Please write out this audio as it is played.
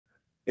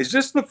Is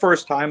this the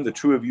first time the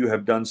two of you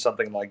have done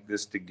something like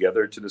this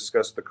together to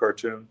discuss the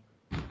cartoon?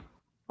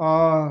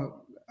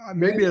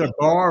 Maybe at a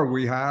bar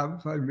we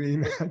have. I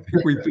mean, I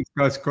think we've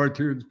discussed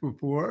cartoons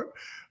before.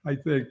 I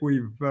think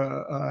we've,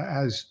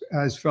 as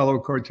fellow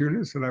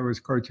cartoonists, and I was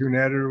cartoon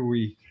editor,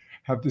 we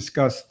have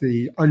discussed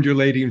the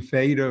undulating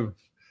fate of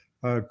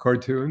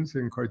cartoons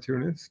and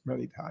cartoonists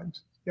many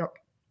times. Yep.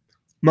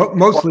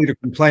 Mostly to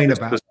complain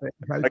about things.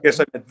 I guess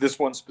I meant this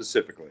one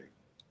specifically.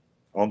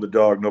 On the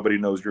dog, nobody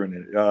knows you're in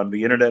it. On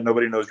the internet,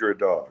 nobody knows you're a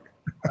dog.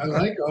 I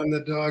like on the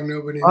dog,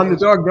 nobody knows. On the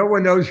dog, no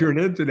one knows you're an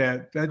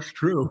internet. That's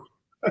true.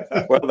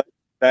 Well,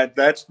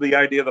 that's the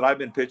idea that I've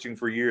been pitching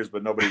for years,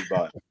 but nobody's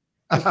bought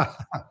it.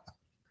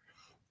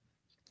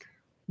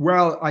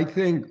 Well, I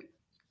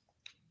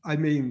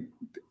mean,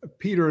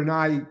 Peter and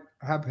I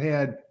have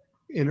had,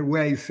 in a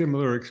way,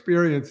 similar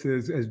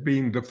experiences as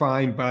being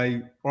defined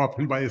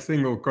often by a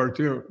single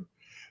cartoon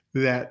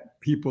that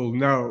people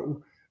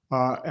know.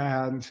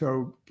 And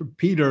so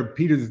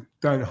Peter's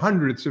done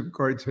hundreds of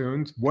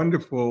cartoons,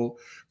 wonderful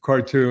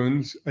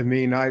cartoons. I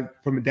mean,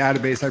 from a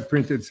database, I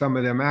printed some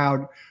of them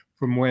out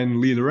from when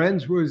Lee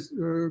Lorenz was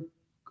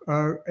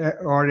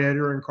art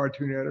editor and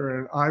cartoon editor,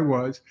 and I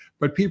was.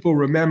 But people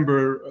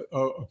remember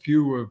a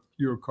few of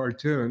your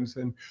cartoons,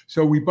 and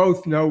so we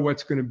both know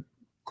what's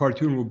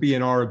cartoon will be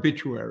in our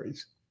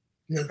obituaries.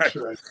 That's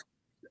right.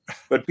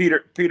 But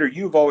Peter,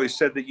 you've always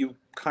said that you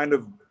kind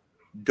of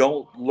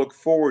don't look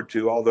forward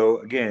to, although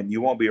again,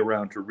 you won't be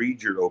around to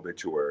read your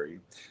obituary,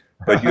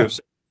 but you have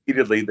said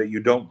repeatedly that you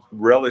don't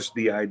relish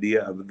the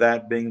idea of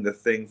that being the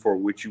thing for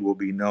which you will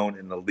be known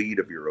in the lead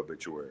of your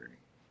obituary.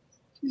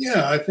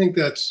 Yeah, I think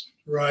that's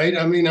right.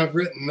 I mean, I've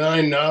written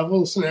 9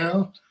 novels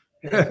now,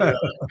 and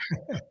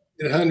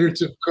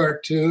hundreds of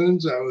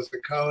cartoons. I was a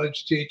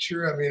college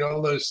teacher. I mean,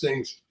 all those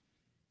things,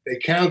 they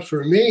count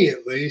for me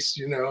at least.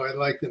 You know, I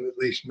like them at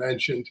least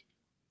mentioned.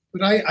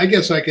 But I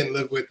guess I can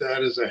live with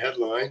that as a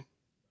headline.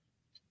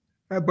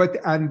 But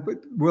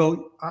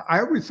well,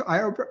 I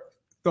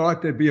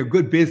thought there'd be a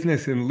good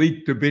business in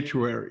leaked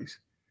obituaries.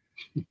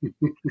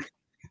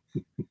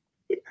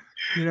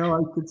 You know,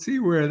 I could see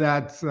where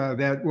that's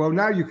well,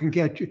 now you can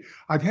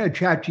I've had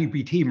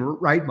ChatGPT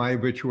write my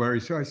obituary,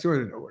 so I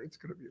sort of know what it's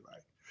going to be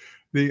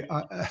like.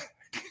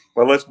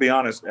 Well, let's be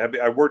honest.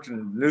 I worked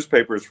in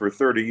newspapers for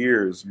 30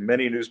 years.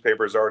 Many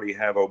newspapers already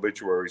have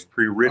obituaries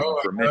pre-written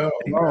for many.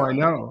 Oh, I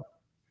know.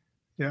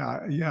 Yeah,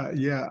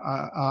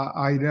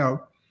 I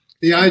know.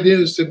 The idea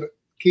is to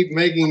keep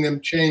making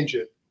them change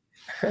it.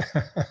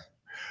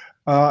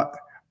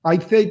 I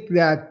think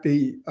that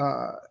the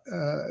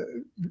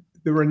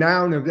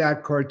renown of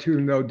that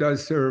cartoon, though,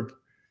 does serve.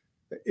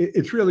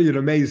 It's really an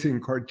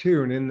amazing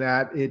cartoon in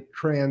that it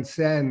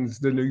transcends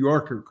the New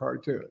Yorker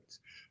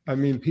cartoons. I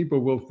mean, people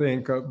will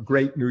think of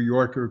great New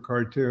Yorker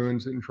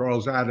cartoons and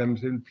Charles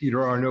Addams and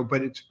Peter Arno,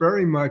 but it's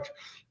very much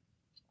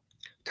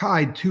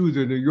tied to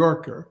the New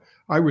Yorker.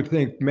 I would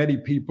think many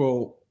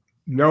people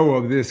know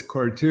of this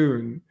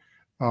cartoon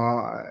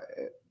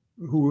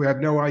who have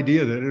no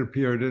idea that it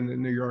appeared in the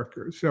New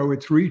Yorker. So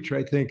its reach,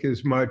 I think,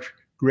 is much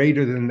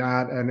greater than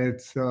that, and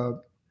its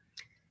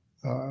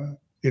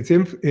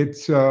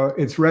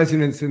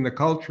resonance in the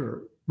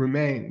culture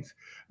remains.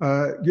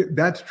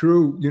 That's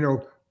true, you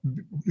know.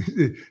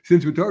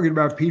 Since we're talking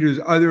about Peter's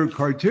other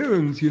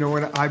cartoons, you know,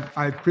 when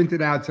I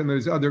printed out some of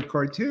his other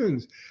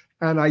cartoons,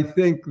 and I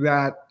think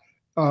that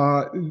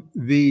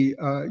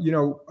you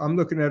know, I'm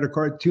looking at a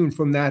cartoon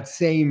from that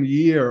same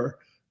year,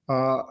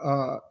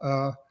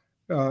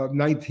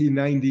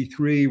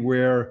 1993,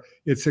 where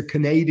it's a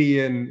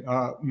Canadian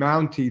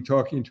Mountie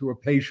talking to a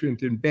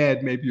patient in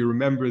bed. Maybe you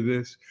remember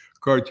this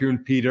cartoon,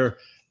 Peter.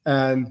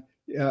 And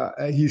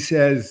he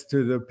says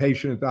to the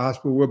patient at the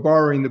hospital, "We're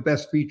borrowing the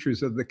best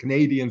features of the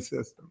Canadian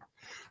system."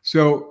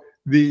 So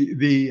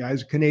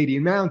as a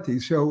Canadian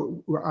Mountie.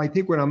 So I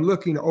think when I'm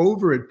looking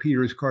over at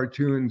Peter's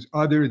cartoons,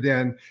 other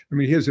than, I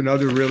mean, here's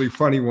another really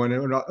funny one,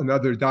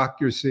 another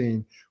doctor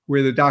scene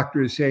where the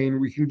doctor is saying,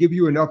 "We can give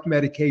you enough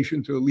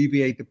medication to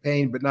alleviate the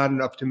pain, but not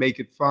enough to make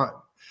it fun."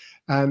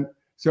 And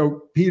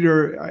so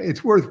Peter,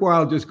 it's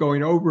worthwhile just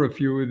going over a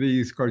few of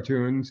these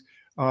cartoons.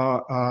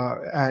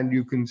 And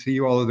you can see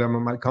all of them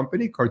on my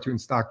company,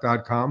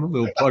 cartoonstock.com. A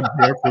little plug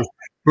there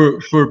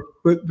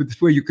but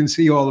this way you can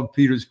see all of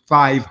Peter's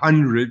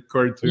 500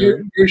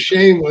 cartoons. You're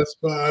shameless,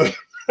 Bob.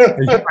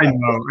 I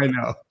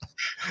know.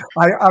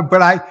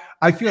 But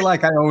I feel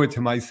like I owe it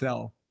to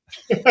myself.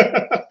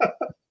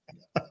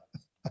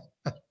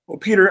 Well,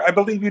 Peter, I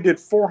believe you did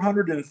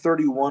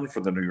 431 for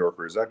the New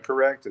Yorker. Is that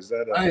correct? Is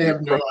that? I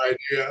have no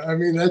idea. I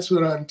mean, that's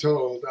what I'm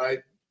told.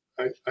 I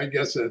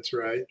guess that's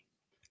right.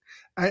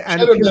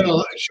 And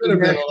should have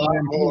been a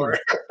lot more.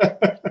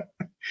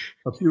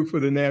 A few for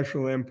the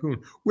National Lampoon.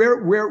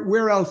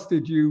 Where else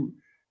did you?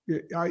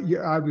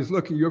 I was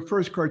looking. Your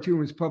first cartoon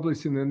was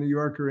published in the New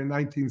Yorker in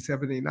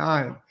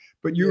 1979,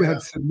 but you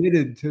had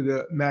submitted to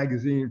the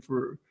magazine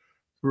for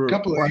a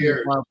couple of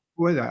years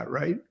before that,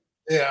 right?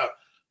 Yeah,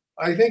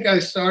 I think I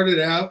started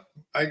out.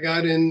 I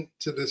got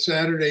into the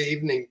Saturday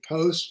Evening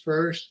Post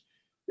first.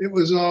 it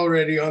was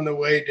already on the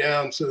way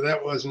down, so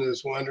that wasn't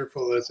as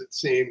wonderful as it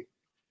seemed.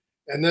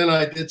 And then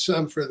I did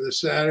some for the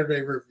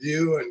Saturday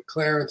Review and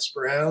Clarence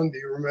Brown. Do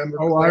you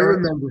remember? Oh,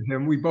 Clarence? I remember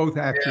him. We both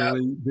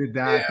actually did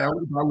that. Yeah.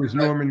 That was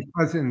Norman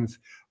Cousins'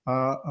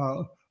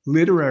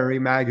 literary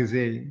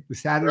magazine, the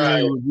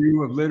Saturday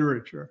Review of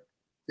Literature.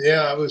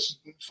 Yeah, it was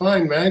a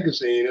fine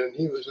magazine, and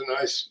he was a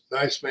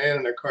nice man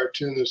and a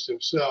cartoonist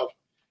himself.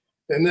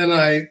 And then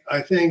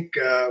I think,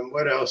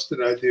 what else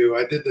did I do?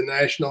 I did the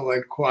National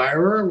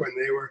Enquirer when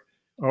they were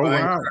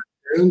buying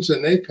cartoons,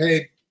 and they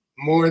paid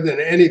more than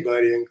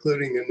anybody,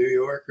 including the New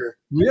Yorker.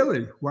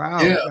 Really?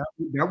 Wow. Yeah.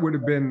 That would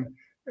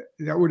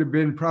have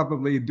been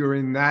probably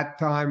during that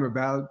time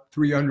about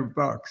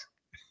 $300.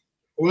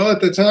 Well,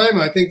 at the time,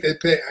 I think they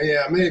paid.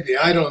 Yeah, maybe.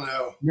 I don't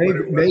know.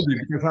 Maybe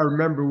because I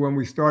remember when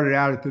we started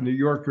out at the New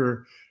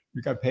Yorker,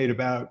 we got paid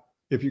about,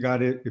 if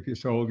you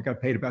sold, you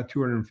got paid about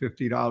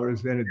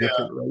 $250. Then a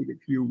different rate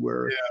if you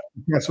were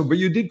successful. But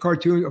you did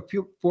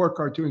four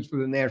cartoons for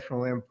the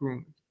National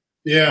Lampoon.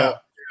 Yeah,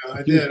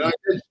 I did.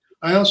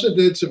 I also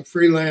did some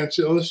freelance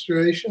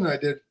illustration. I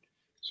did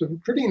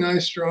some pretty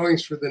nice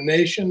drawings for The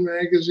Nation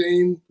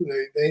magazine.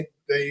 They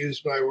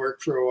used my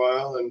work for a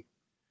while, and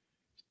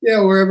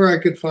wherever I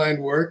could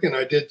find work. And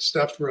I did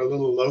stuff for a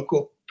little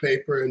local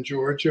paper in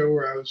Georgia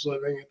where I was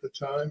living at the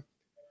time,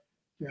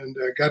 and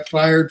got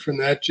fired from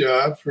that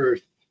job for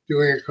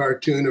doing a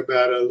cartoon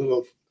about a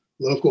little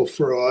local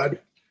fraud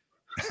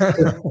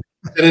that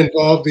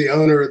involved the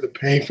owner of the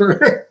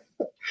paper.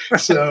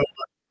 So,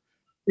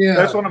 yeah,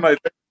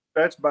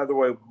 that's, by the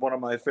way, one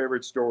of my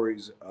favorite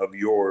stories of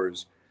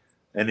yours.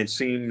 And it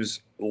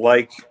seems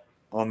like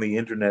on the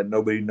internet,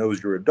 nobody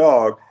knows you're a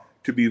dog,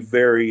 to be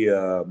very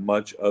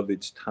much of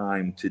its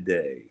time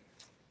today.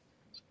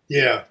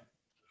 Yeah.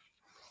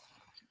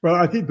 Well,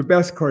 I think the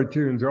best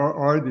cartoons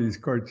are these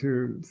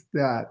cartoons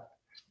that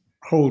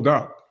hold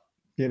up,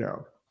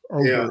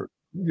 over,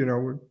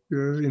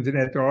 the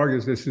Internet Dog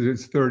this is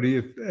its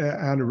 30th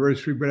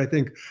anniversary. But I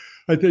think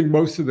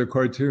most of the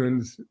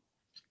cartoons,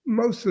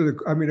 a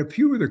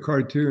few of the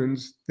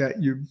cartoons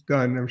that you've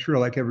done, I'm sure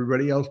like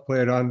everybody else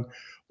played on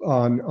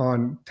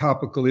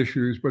topical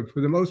issues, but for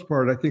the most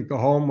part, I think the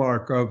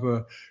hallmark of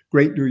a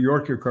great New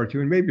Yorker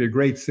cartoon, maybe a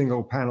great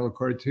single panel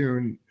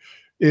cartoon,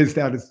 is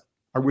that it's,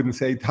 I wouldn't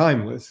say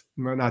timeless.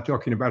 I'm not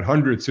talking about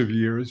hundreds of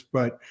years,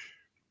 but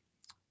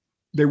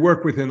they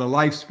work within a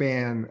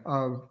lifespan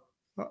of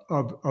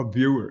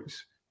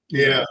viewers.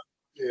 Yeah,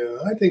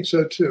 I think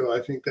so too. I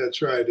think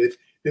that's right. If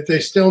they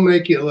still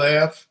make you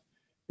laugh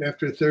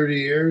after 30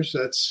 years,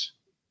 that's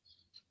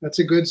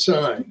a good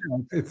sign.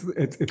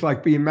 It's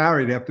like being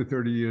married after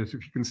 30 years,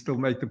 if you can still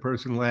make the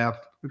person laugh.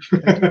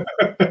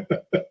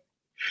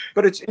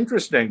 But it's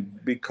interesting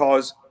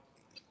because,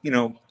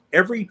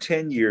 every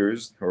 10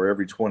 years or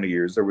every 20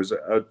 years, there was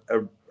a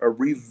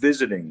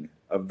revisiting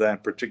of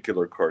that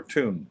particular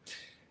cartoon.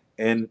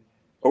 And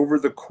over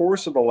the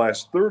course of the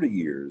last 30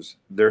 years,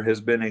 there has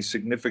been a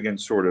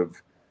significant sort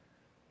of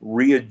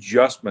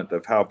readjustment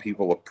of how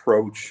people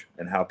approach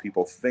and how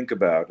people think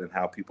about and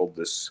how people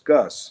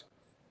discuss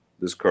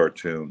this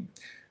cartoon,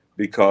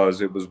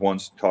 because it was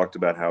once talked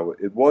about how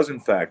it was, in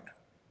fact,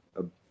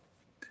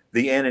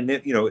 the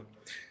anonymity,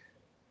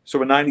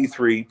 so in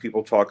 '93,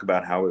 people talk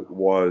about how it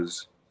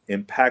was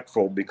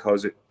impactful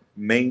because it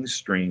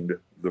mainstreamed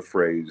the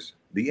phrase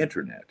the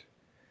internet.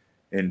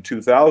 In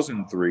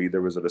 2003,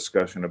 there was a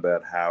discussion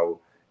about how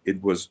it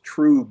was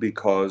true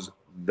because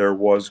there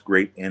was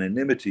great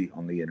anonymity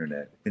on the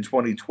internet. In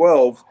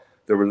 2012,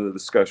 there was a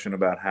discussion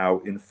about how,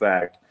 in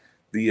fact,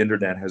 the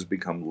internet has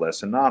become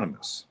less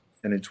anonymous.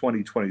 And in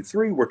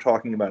 2023, we're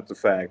talking about the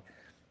fact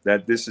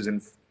that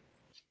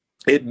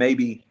it may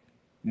be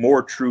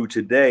more true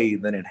today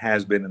than it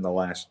has been in the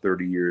last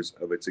 30 years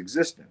of its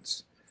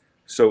existence.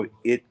 So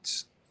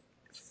its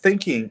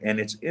thinking and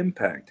its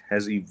impact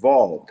has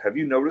evolved. Have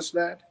you noticed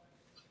that?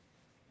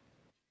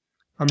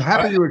 I'm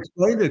happy you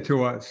explained it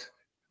to us.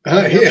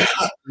 I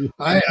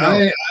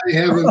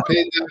haven't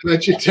paid that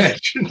much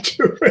attention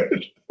to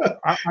it.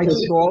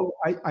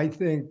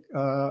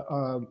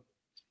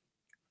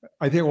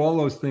 I think all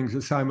those things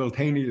are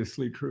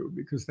simultaneously true,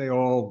 because they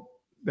all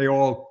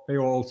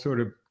sort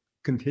of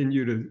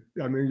continue to.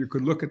 I mean, you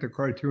could look at the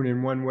cartoon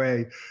in one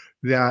way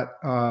that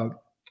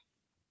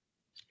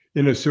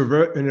in a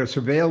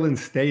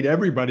surveillance state,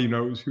 everybody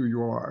knows who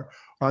you are.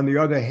 On the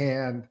other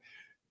hand,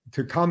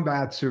 to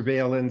combat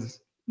surveillance,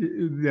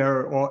 there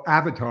are all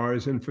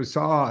avatars and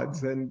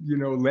facades and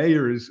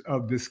layers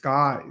of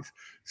disguise.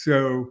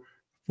 So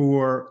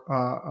for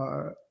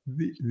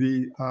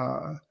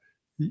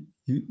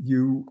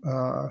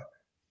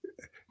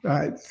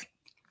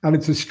and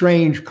it's a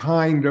strange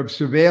kind of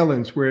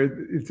surveillance, where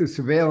it's a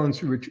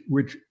surveillance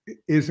which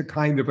is a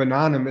kind of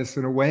anonymous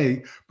in a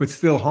way, but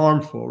still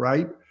harmful,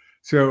 right?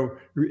 So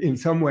in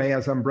some way,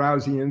 as I'm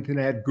browsing the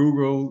internet,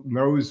 Google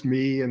knows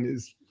me and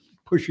is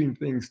pushing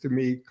things to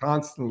me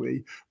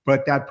constantly,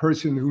 but that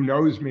person who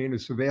knows me and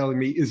is surveilling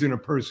me isn't a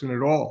person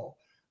at all.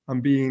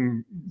 I'm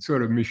being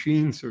sort of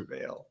machine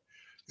surveilled.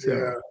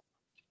 So.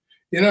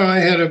 You know, I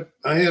had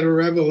a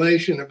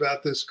revelation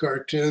about this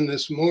cartoon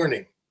this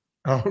morning.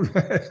 Oh,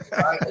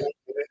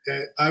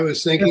 I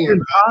was thinking every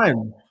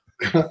time.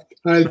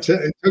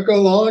 it took a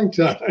long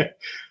time.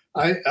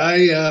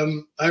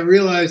 I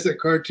realized that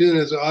cartoon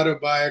is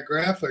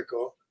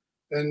autobiographical,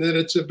 and that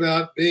it's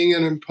about being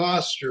an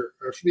imposter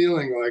or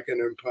feeling like an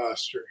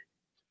imposter.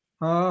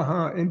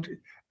 And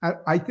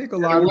I think a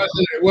And lot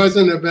it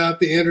wasn't about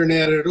the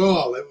internet at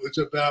all. It was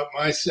about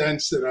my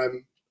sense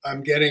that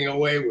I'm getting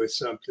away with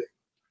something.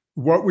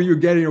 What were you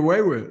getting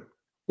away with?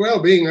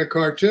 Well, being a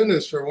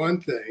cartoonist for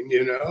one thing,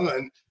 you know,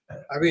 and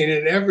I mean,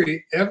 in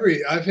every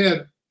I've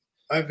had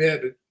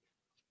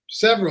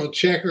several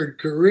checkered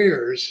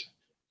careers,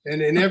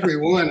 and in every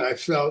one I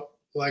felt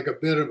like a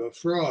bit of a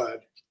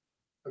fraud.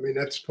 I mean,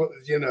 that's,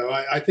 you know,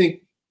 I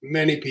think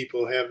many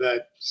people have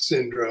that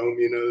syndrome,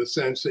 you know, the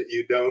sense that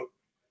you don't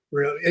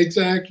really,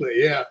 exactly,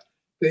 yeah,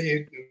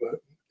 that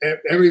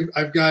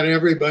I've got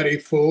everybody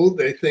fooled.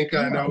 They think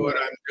I know what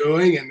I'm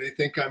doing, and they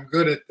think I'm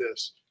good at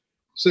this.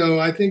 So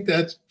I think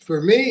that's,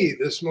 for me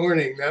this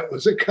morning, that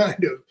was a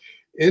kind of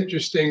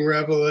interesting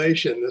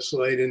revelation this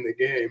late in the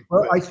game.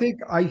 Well, I think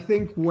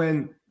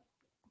when,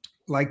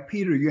 like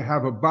Peter, you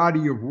have a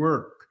body of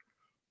work,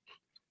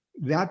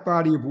 that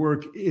body of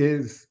work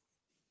is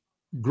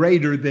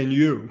greater than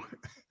you.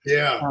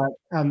 Yeah.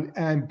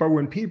 But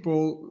when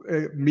people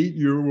meet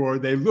you, or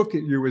they look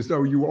at you as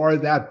though you are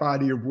that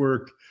body of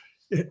work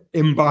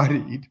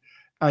embodied,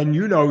 and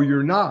you know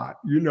you're not,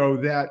 you know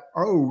that,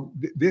 oh,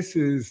 this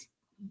is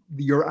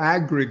your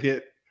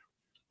aggregate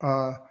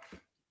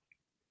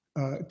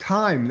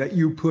time that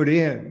you put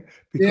in.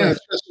 Because yeah,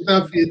 it's just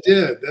stuff you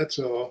did, that's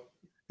all.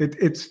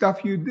 It's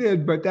stuff you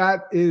did, but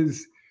that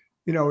is,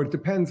 you know, it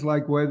depends,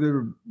 like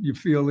whether you're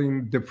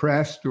feeling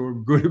depressed or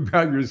good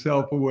about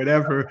yourself or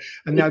whatever.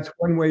 And that's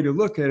one way to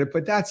look at it.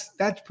 But that's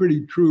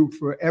pretty true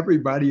for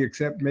everybody,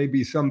 except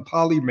maybe some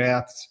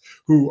polymaths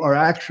who are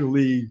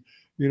actually,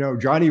 you know,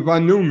 Johnny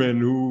von Neumann,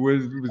 who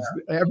was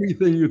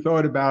everything you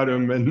thought about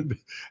him.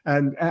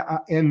 And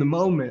in the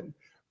moment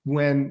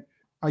when,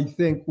 I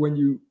think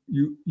when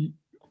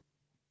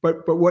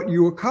but what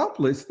you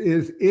accomplished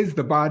is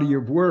the body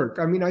of work.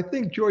 I mean, I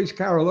think Joyce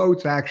Carol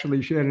Oates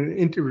actually shared an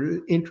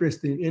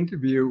interesting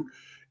interview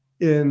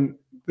in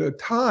the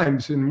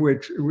Times in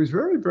which it was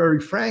very, very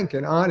frank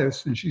and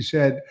honest. And she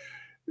said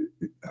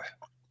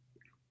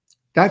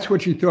that's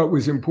what she thought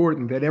was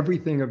important, that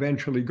everything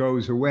eventually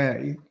goes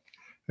away.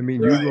 I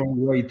mean, right. You go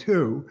away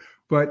too.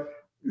 But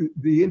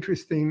the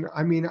interesting,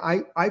 I mean,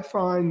 I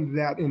find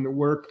that in the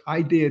work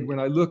I did,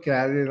 when I look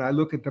at it and I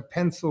look at the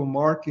pencil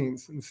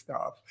markings and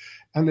stuff,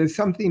 and there's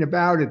something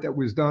about it that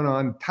was done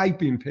on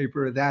typing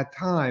paper at that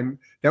time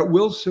that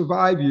will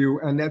survive you.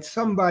 And that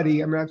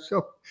somebody, I mean,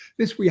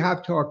 this we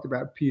have talked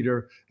about,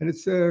 Peter, and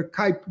it's a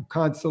type of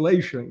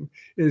consolation,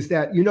 is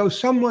that, you know,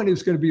 someone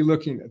is going to be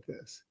looking at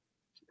this.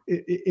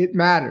 It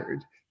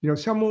mattered. You know,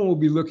 someone will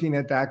be looking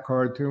at that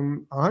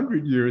cartoon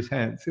 100 years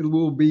hence. It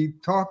will be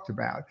talked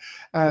about.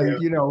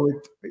 And, yeah.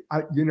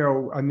 You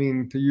know, I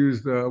mean, to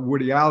use the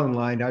Woody Allen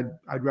line,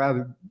 I'd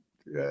rather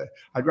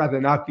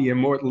not be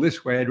immortal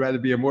this way. I'd rather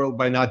be immortal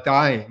by not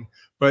dying.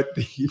 But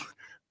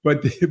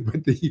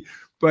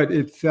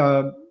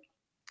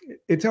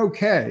it's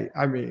okay.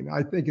 I mean,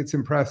 I think it's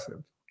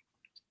impressive.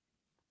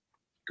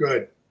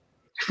 Good.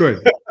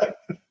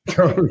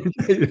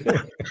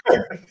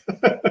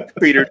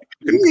 Peter,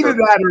 either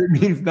that or it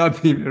means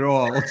nothing at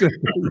all.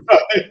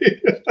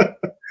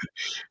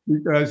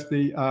 Because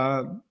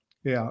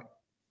yeah.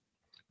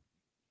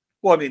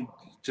 Well, I mean,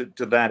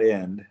 to that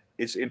end,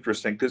 it's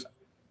interesting because,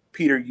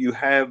 Peter, you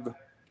have,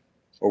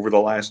 over the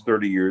last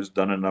 30 years,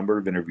 done a number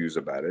of interviews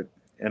about it.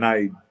 And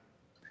I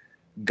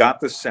got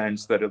the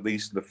sense that at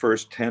least the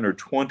first 10 or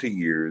 20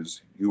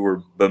 years, you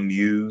were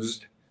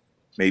bemused,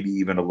 maybe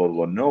even a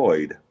little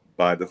annoyed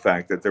by the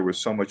fact that there was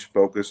so much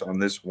focus on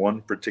this one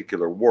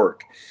particular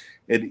work.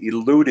 It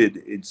eluded,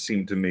 it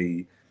seemed to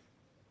me,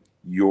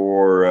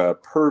 your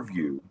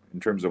purview in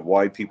terms of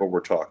why people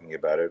were talking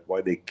about it,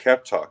 why they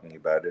kept talking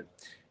about it,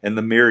 and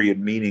the myriad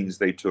meanings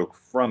they took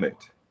from it.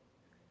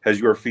 Has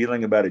your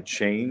feeling about it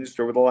changed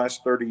over the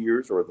last 30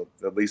 years, or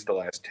at least the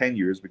last 10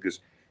 years? Because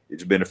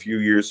it's been a few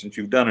years since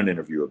you've done an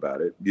interview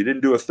about it. You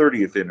didn't do a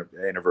 30th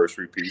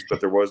anniversary piece,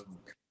 but there was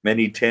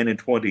many 10 and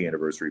 20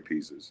 anniversary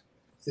pieces.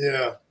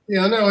 Yeah,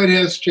 no, it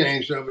has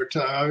changed over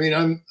time. I mean,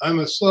 I'm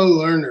a slow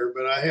learner,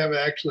 but I have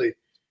actually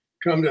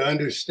come to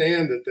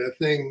understand that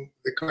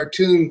the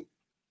cartoon,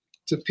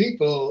 to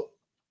people,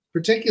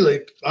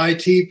 particularly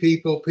IT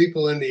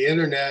people in the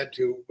internet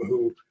who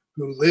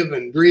live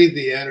and breathe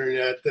the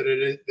internet, that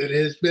it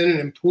has been an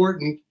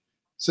important,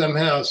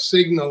 somehow,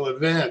 signal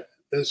event,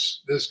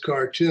 this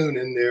cartoon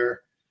in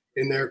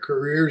their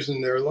careers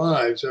and their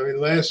lives. I mean,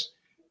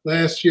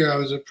 last year I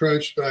was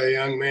approached by a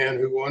young man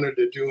who wanted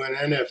to do an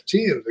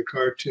NFT of the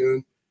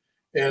cartoon,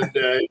 and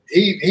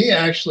he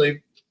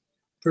actually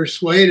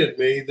persuaded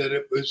me that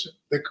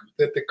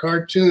that the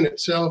cartoon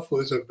itself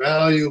was a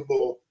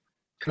valuable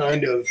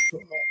kind of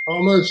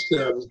almost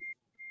a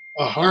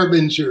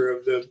harbinger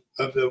of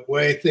the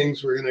way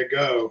things were going to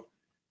go.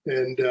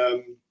 And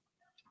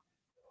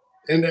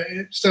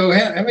so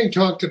having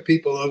talked to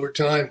people over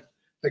time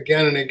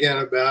again and again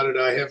about it,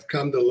 I have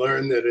come to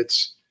learn that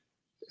it's,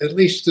 at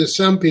least to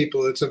some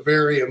people, it's a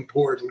very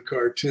important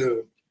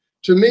cartoon.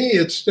 To me,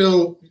 it's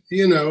still,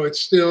 you know, it's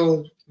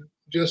still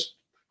just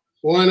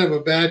one of a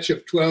batch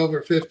of 12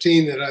 or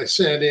 15 that I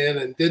sent in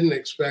and didn't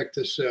expect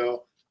to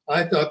sell.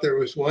 I thought there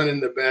was one in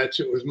the batch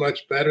that was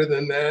much better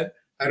than that.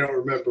 I don't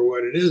remember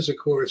what it is, of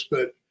course,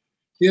 but,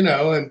 you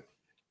know,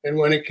 and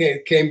when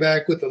it came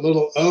back with a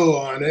little O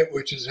on it,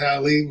 which is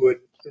how Lee would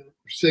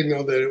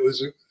signal that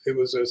it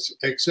was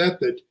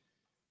accepted,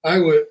 I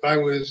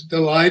was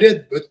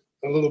delighted, but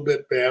a little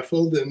bit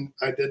baffled, and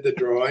I did the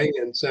drawing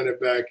and sent it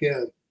back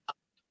in.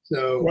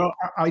 So, well,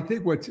 I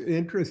think what's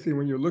interesting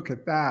when you look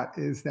at that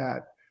is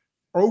that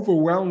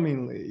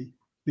overwhelmingly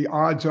the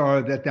odds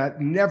are that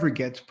that never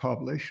gets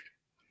published,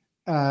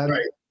 and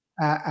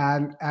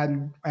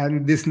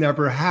this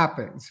never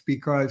happens,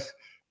 because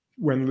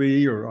when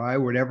Lee or I,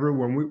 whatever,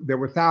 there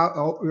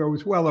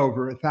was well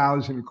over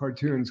 1,000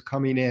 cartoons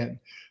coming in.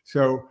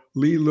 So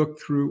Lee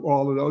looked through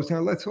all of those. Now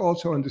let's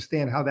also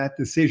understand how that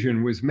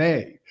decision was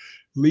made.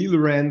 Lee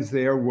Lorenz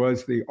there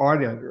was the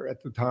art editor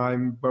at the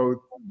time, both,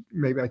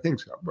 maybe I think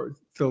so, but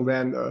till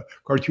then,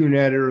 cartoon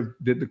editor,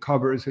 did the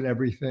covers and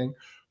everything.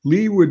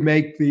 Lee would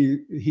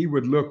he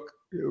would look,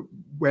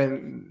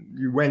 when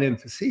you went in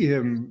to see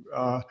him,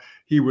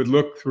 he would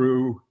look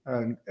through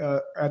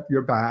at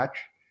your batch,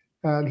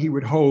 and he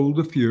would hold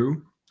a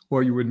few,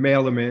 or you would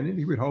mail them in and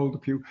he would hold a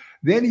few.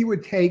 Then he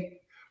would take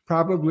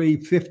probably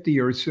 50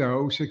 or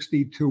so,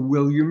 60 to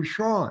William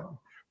Shawn.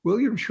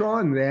 William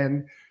Shawn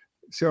then,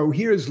 so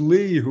here's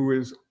Lee, who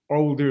is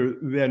older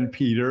than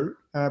Peter,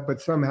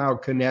 but somehow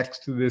connects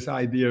to this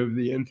idea of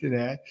the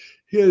internet.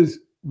 Here's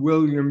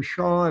William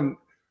Shawn,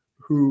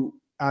 who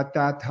at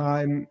that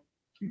time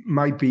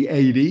might be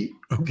 80,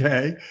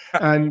 okay?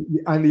 And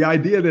the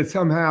idea that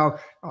somehow,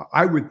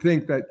 I would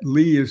think that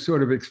Lee is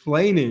sort of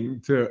explaining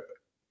to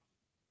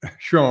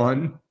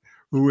Shawn,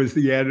 who is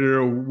the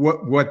editor,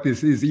 what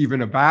this is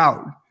even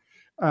about.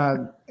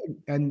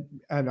 And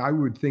I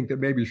would think that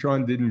maybe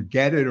Shawn didn't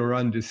get it or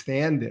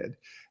understand it.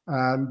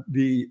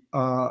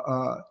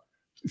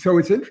 So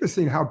it's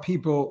interesting how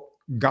people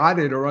got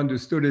it or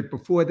understood it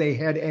before they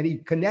had any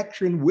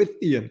connection with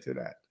the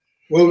internet.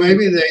 Well,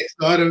 maybe they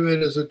thought of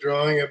it as a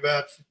drawing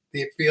about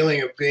the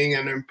feeling of being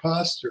an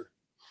imposter.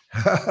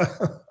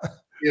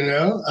 You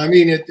know, I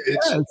mean,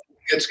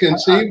 it's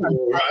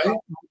conceivable, right?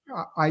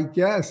 I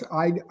guess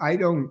I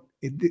don't.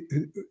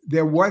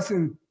 There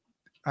wasn't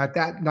at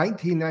that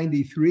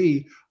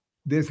 1993.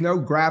 There's no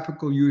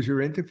graphical user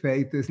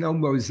interface. There's no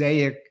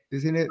Mosaic,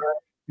 isn't it?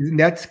 Right.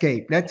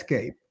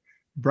 Netscape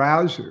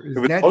browser.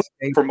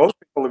 Netscape. For most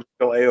people, it's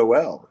still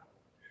AOL.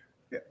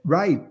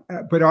 Right,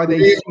 but are they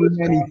seeing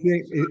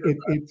anything?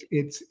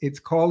 It's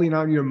calling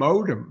on your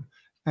modem,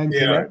 and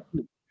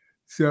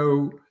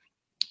so,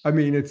 I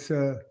mean, it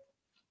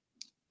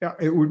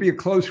would be a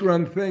close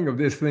run thing of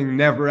this thing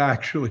never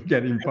actually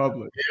getting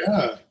published.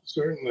 Yeah,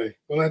 certainly.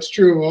 Well, that's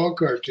true of all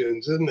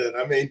cartoons, isn't it?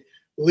 I mean,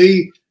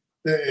 Lee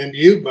and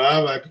you,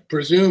 Bob, I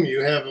presume you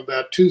have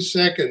about 2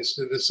 seconds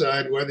to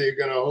decide whether you're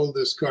going to hold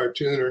this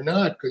cartoon or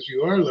not, because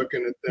you are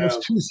looking at that.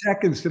 There's 2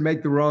 seconds to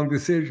make the wrong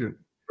decision,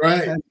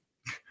 right?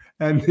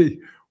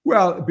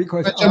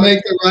 Because but to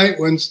make the right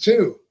ones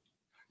too.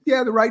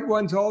 Yeah, the right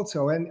ones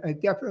also, and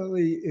it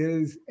definitely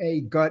is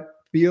a gut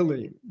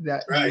feeling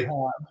that you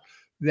have,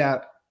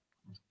 that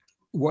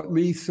what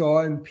Lee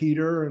saw in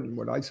Peter and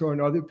what I saw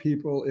in other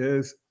people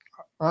is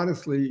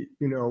honestly,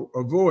 you know,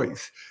 a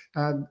voice.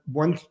 And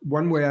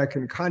one way I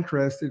can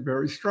contrast it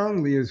very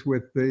strongly is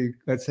with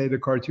let's say the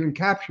cartoon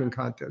caption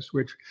contest,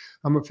 which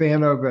I'm a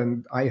fan of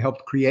and I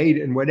helped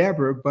create and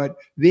whatever, but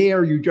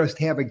there you just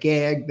have a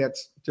gag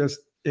that's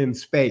just in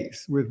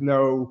space with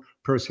no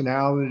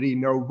personality,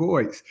 no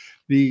voice.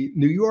 The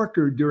New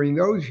Yorker during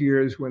those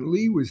years when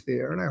Lee was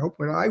there, and I hope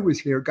when I was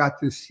here, got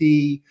to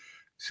see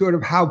sort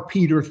of how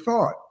Peter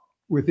thought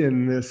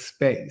within this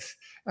space.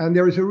 And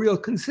there was a real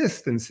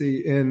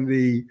consistency in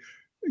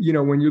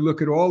when you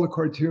look at all the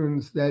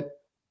cartoons that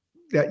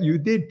you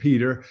did,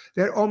 Peter,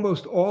 that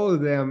almost all of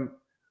them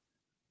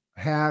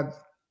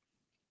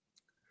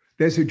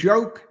there's a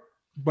joke,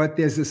 but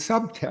there's a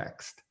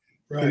subtext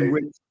in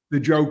which the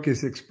joke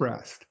is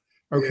expressed.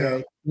 Okay.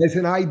 Yeah. There's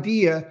an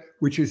idea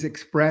which is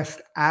expressed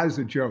as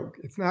a joke.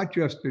 It's not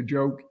just a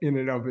joke in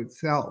and of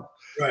itself.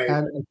 Right.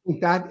 And I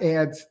think that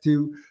adds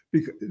to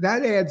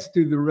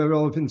the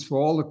relevance for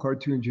all the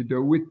cartoons you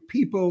do. With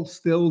people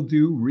still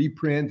do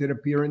reprint and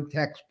appear in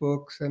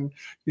textbooks, and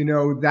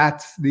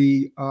that's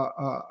this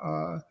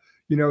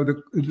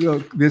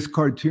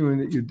cartoon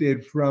that you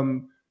did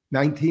from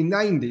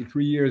 1990,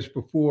 3 years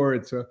before.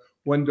 It's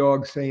one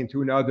dog saying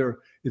to another,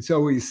 it's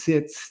always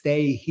sit,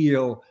 stay,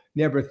 heal,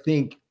 never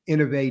think,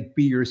 innovate,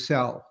 be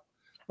yourself.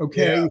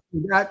 Okay, yeah.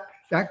 So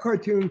that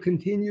cartoon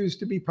continues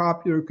to be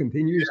popular,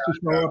 continues to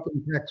show up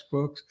in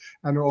textbooks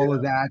and all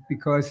of that,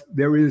 because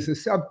there is a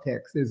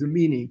subtext, there's a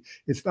meaning.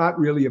 It's not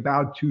really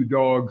about two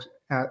dogs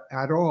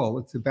at all.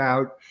 It's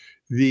about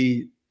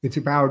the it's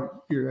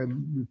about,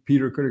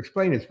 Peter could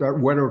explain, it's about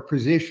what our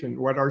position,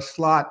 what our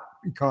slot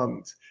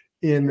becomes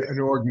in an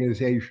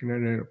organization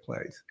and in a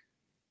place.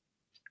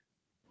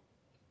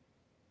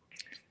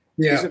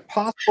 Yeah. Is it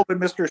possible that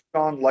Mr.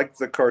 Sean liked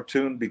the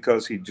cartoon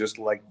because he just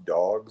liked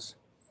dogs?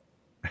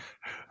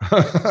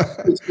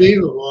 It's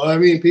believable. I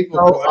mean,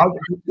 people.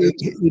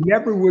 It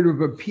never would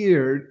have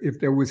appeared if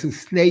there was a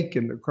snake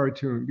in the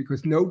cartoon,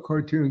 because no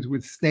cartoons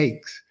with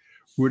snakes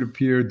would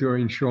appear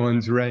during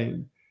Sean's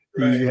reign.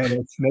 Right. He had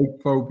a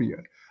snake phobia.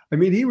 I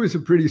mean, he was a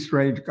pretty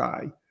strange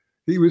guy.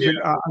 He was. Yeah.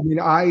 I mean,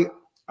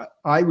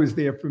 I was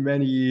there for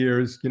many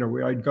years. You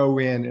know, I'd go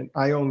in, and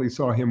I only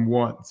saw him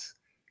once,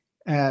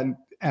 and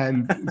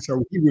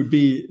so he would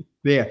be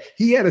there.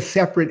 He had a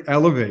separate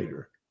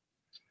elevator.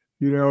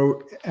 You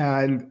know,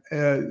 and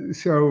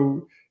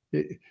so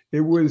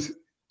it was,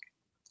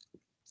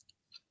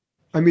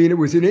 I mean, it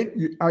was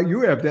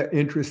you have that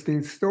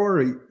interesting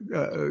story,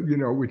 you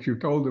know, which you've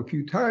told a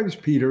few times,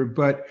 Peter,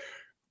 but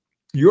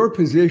your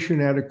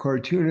position at a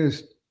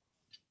cartoonist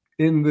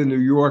in the New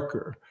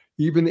Yorker,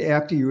 even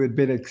after you had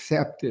been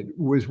accepted,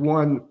 was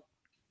one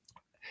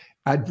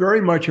at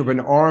very much of an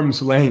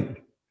arm's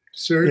length.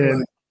 Certainly.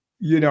 And,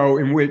 you know,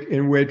 in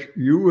which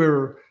you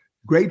were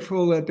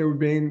grateful that there were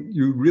being,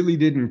 you really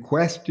didn't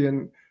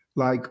question,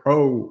 like,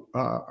 oh,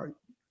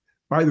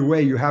 by the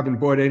way, you haven't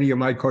bought any of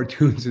my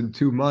cartoons in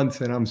 2 months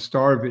and I'm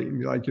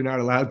starving. Like, you're not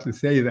allowed to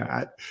say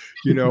that,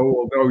 you know,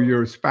 although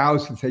your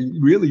spouse would say,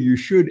 really, you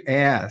should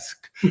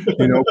ask,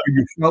 you know, but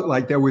you felt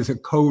like there was a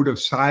code of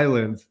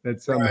silence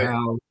that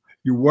somehow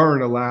you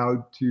weren't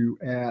allowed to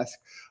ask.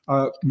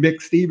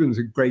 Mick Stevens,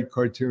 a great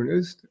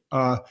cartoonist,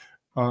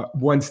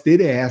 once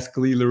did ask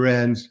Lee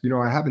Lorenz, you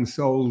know, I haven't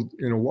sold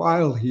in a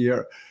while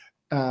here.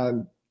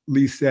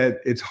 Lee said,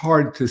 it's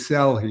hard to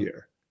sell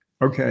here.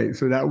 Okay,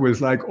 so that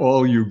was like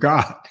all you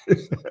got.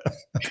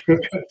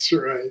 That's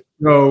right.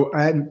 So,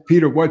 and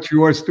Peter, what's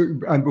yours?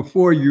 And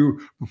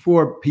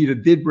before Peter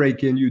did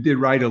break in, you did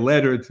write a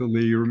letter to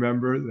Lee,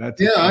 remember?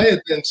 Yeah, I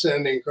had been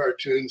sending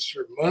cartoons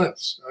for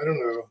months. I don't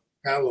know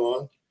how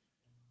long.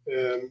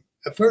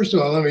 First of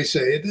all, let me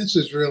say, this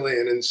is really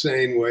an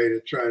insane way to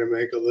try to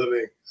make a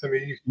living. I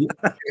mean, you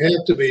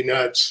have to be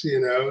nuts, you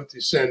know,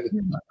 to send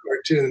a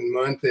cartoon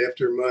month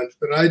after month.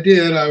 But I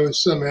did. I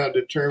was somehow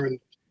determined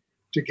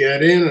to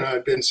get in, and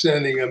I'd been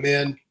sending them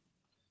in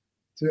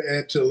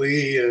to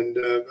Lee, and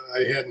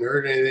I hadn't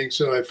heard anything.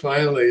 So I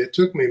finally, it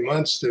took me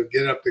months to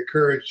get up the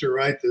courage to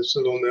write this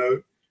little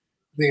note.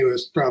 I think it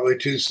was probably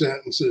 2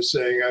 sentences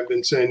saying, I've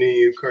been sending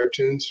you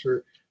cartoons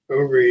for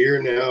over a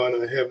year now,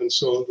 and I haven't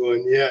sold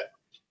one yet.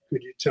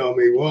 Could you tell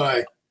me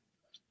why?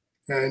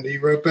 And he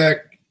wrote back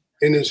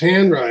in his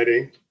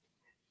handwriting.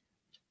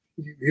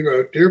 He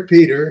wrote, Dear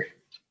Peter,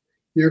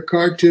 your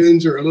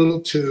cartoons are a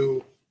little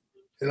too,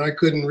 and I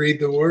couldn't read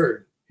the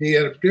word. He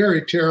had a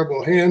very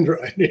terrible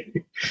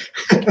handwriting.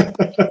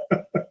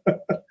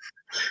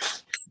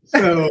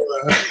 So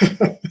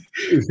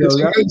it's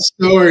a good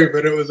story,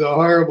 but it was a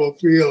horrible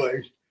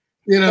feeling.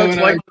 You know, and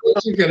like,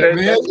 you can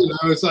imagine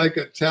I was like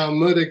a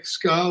Talmudic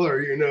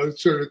scholar, you know,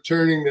 sort of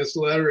turning this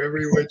letter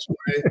every which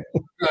way,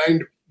 trying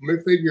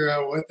to figure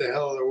out what the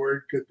hell the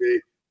word could be.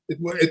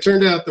 It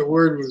turned out the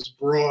word was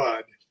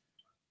broad.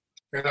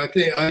 And I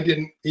think I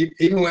didn't,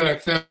 even when I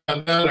found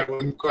out, I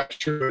wasn't quite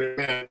sure what it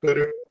meant, but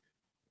it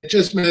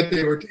just meant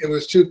it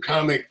was too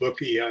comic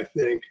booky, I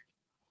think.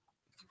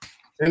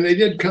 And I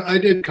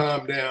did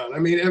calm down. I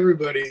mean,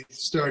 everybody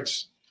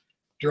starts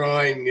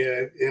drawing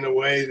in a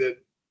way that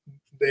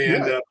they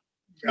end up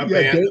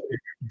abandoning.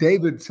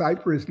 David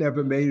Cypress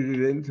never made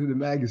it into the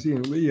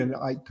magazine, Lee, and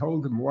I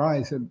told him why.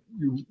 I said,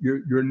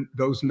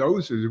 those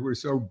noses were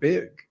so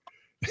big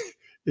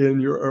in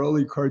your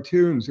early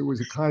cartoons. It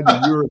was a kind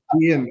of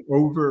European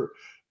over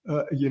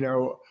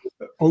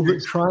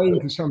trying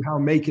to somehow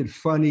make it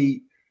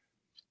funny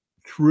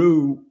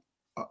through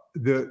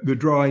the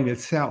drawing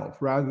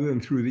itself rather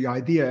than through the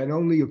idea. And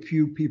only a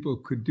few people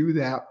could do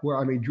that. Well,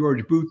 I mean,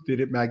 George Booth did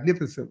it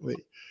magnificently,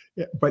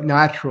 but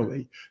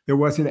naturally. There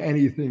wasn't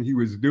anything he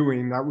was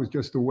doing. That was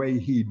just the way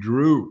he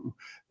drew.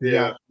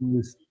 Yeah. It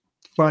was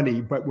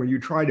funny. But when you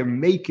try to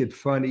make it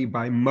funny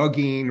by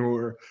mugging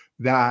or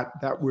that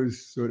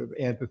was sort of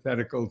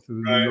antithetical to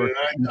the New York.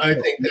 And I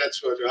think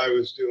that's what I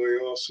was doing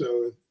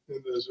also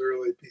in those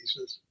early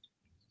pieces.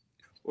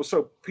 Well,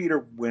 so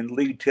Peter, when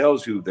Lee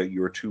tells you that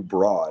you're too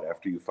broad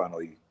after you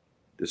finally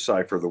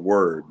decipher the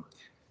word,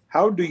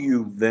 how do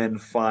you then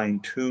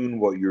fine-tune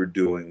what you're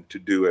doing to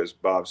do, as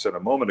Bob said a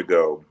moment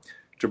ago,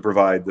 to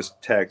provide this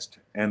text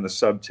and the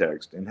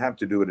subtext, and have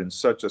to do it in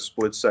such a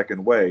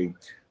split-second way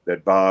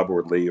that Bob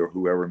or Lee or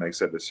whoever makes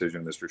that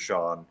decision, Mr.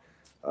 Sean,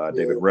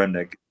 David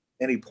Remnick,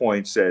 any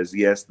point says,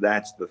 yes,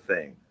 that's the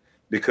thing,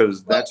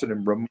 because that's a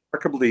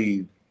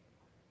remarkably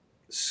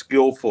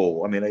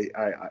skillful, I mean,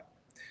 I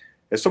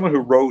as someone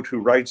who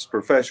writes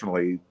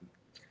professionally,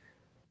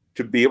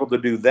 to be able to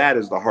do that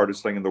is the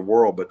hardest thing in the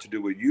world, but to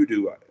do what you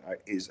do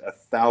is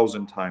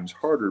 1,000 times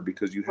harder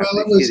because you have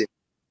to hit it.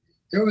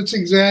 It was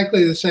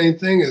exactly the same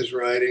thing as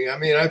writing. I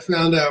mean, I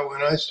found out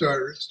when I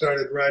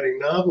started writing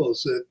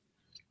novels that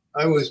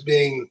I was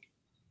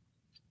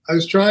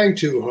trying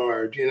too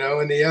hard, you know,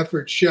 and the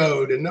effort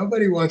showed, and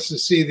nobody wants to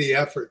see the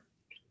effort.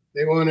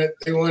 They want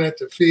it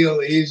to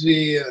feel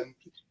easy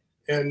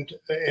and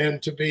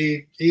to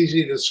be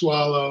easy to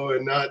swallow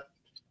and not,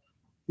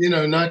 you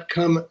know, not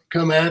come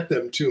at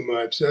them too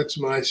much. That's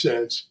my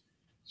sense.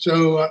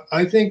 So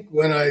I think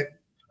when I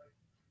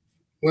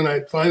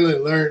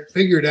finally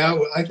figured out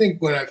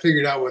when I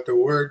figured out what the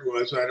word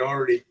was, I'd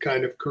already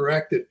kind of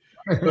corrected,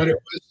 but it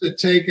was to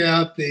take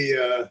out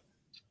the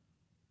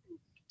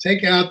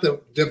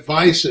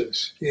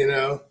devices, you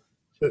know,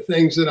 the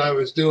things that I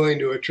was doing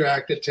to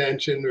attract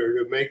attention or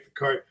to make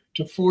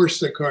to force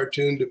the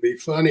cartoon to be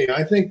funny.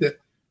 I think the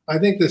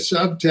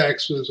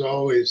subtext was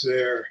always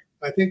there.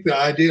 I think the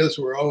ideas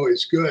were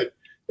always good.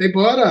 They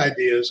bought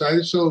ideas.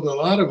 I sold a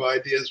lot of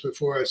ideas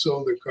before I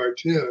sold the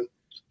cartoon.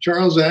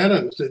 Charles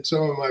Addams did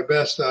some of my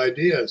best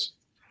ideas.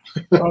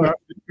 Oh, that's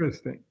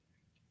interesting.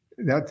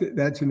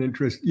 That's an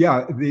interest.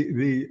 Yeah,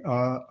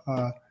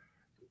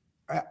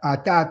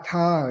 at that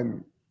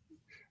time,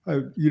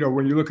 you know,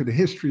 when you look at the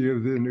history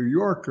of the New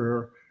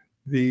Yorker,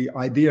 the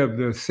idea of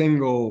the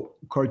single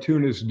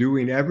cartoonist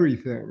doing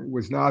everything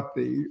was not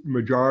the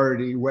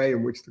majority way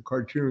in which the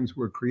cartoons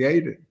were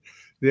created.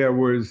 There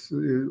was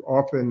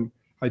often,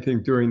 I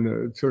think,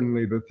 during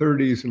certainly the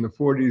 30s and the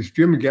 40s,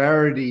 Jim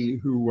Garrity,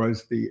 who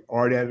was the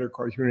art editor,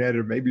 cartoon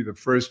editor, maybe the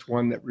first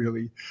one that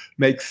really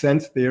makes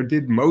sense there,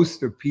 did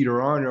most of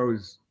Peter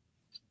Arno's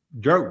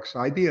jokes,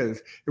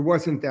 ideas. It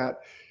was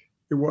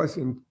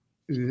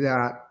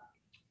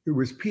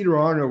Peter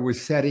Arno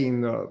was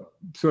setting the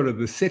sort of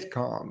the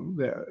sitcom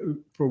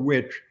for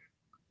which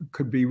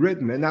could be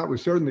written, and that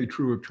was certainly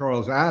true of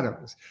Charles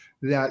Addams.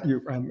 That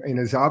and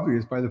it's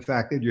obvious by the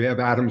fact that you have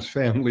Addams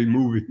Family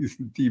movies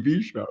and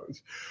TV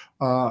shows.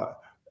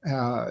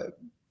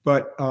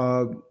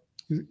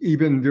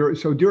 Even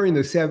during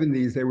the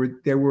 70s,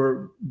 they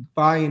were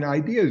buying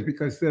ideas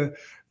because the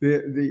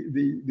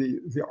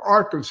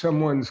arc of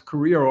someone's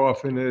career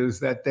often is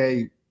that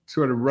they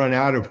sort of run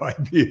out of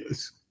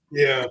ideas.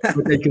 Yeah,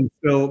 but they can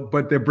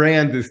but their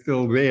brand is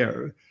still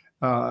there,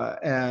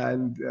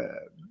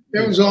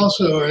 there was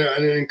also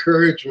an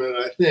encouragement,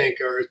 I think,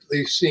 or at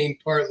least seen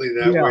partly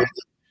that way.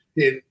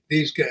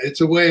 These guys, it's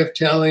a way of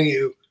telling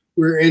you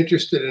we're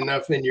interested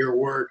enough in your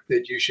work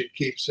that you should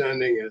keep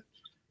sending it.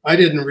 I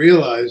didn't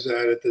realize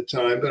that at the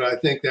time, but I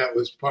think that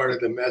was part of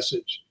the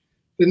message.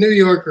 The New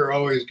Yorker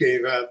always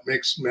gave out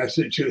mixed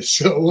messages,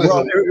 so it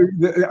wasn't.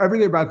 Well,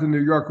 everything about the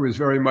New Yorker was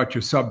very much a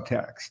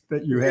subtext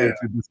that you had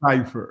to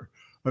decipher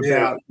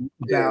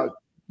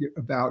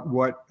about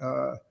what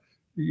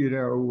you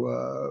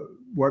know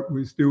what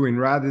was doing,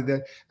 rather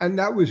than, and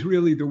that was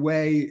really the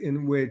way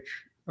in which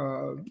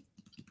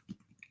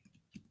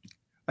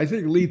I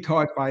think Lee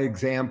taught by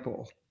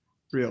example.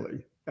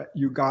 Really,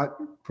 you got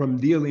from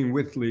dealing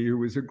with Lee, who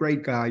was a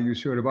great guy. You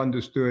sort of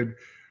understood,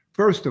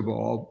 first of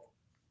all,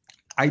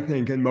 I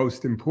think, and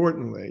most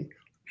importantly,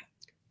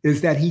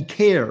 is that he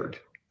cared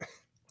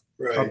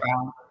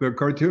about the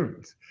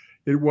cartoons.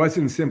 It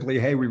wasn't simply,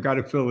 hey, we've got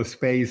to fill a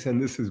space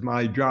and this is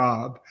my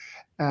job.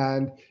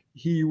 And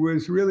he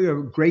was really a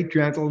great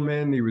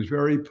gentleman. He was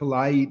very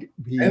polite.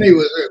 And he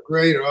was a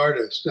great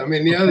artist. I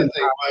mean, the other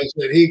thing was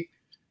that he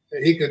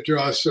could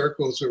draw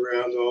circles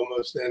around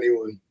almost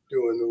anyone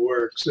doing the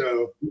work.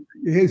 So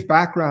his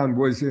background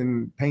was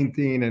in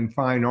painting and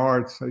fine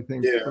arts, I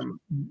think, from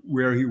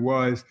where he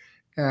was.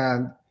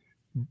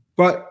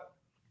 But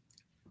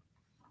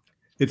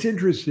it's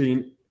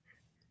interesting.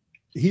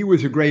 He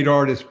was a great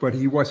artist, but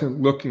he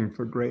wasn't looking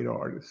for great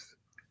artists.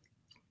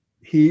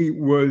 He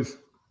was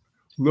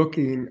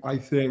looking, I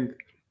think,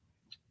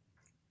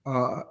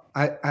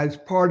 as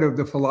part of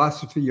the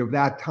philosophy of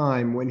that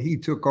time when he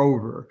took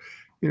over.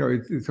 You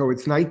know, so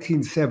it's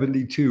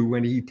 1972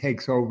 when he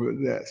takes over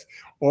this.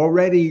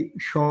 Already,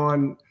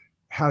 Sean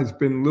has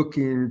been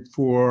looking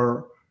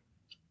for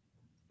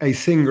a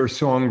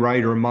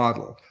singer-songwriter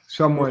model,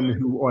 someone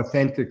who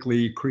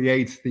authentically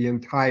creates the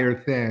entire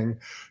thing,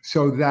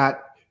 so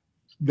that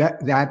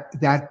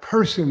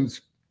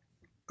person's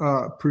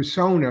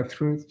persona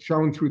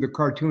shown through the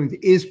cartoons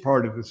is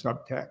part of the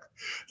subtext.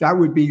 That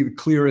would be the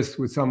clearest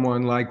with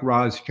someone like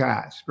Roz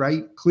Chast,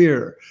 right?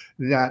 Clear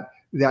that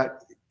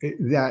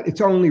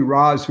it's only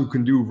Roz who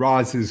can do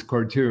Roz's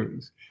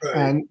cartoons. Right.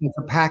 And it's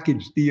a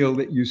package deal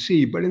that you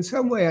see. But in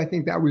some way, I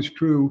think that was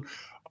true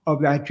of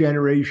that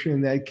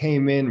generation that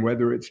came in,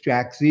 whether it's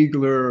Jack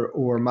Ziegler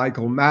or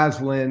Michael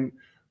Maslin,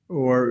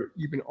 or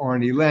even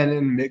Arnie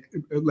Lennon,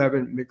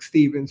 Mick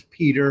Stevens,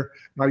 Peter,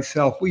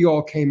 myself. We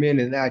all came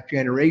in that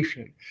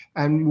generation.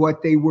 And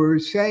what they were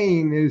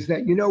saying is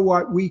that, you know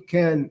what,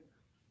 we're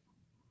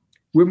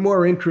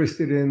more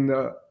interested in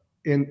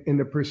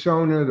the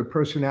persona, the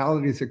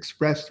personalities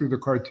expressed through the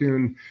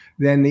cartoon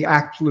than the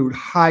absolute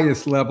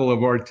highest level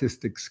of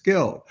artistic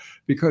skill.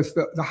 Because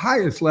the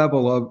highest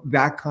level of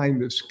that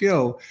kind of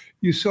skill,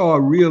 you saw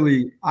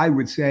really, I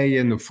would say,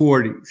 in the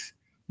 40s.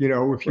 You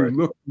know, if you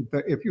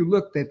Right. if you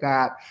looked at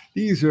that,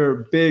 these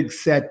are big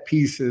set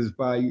pieces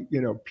by,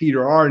 you know,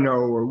 Peter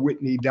Arno or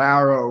Whitney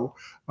Darrow,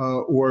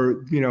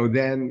 or, you know,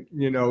 then,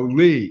 you know,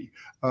 Lee,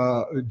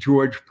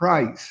 George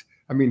Price.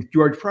 I mean,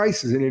 George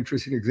Price is an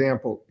interesting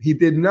example. He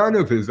did none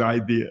of his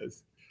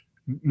ideas,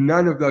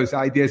 none of those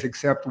ideas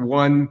except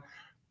one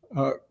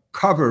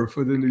cover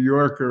for the New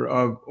Yorker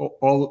of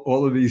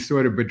all of these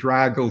sort of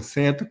bedraggled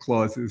Santa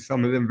Clauses,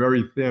 some of them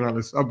very thin on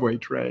a subway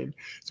train.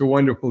 It's a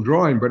wonderful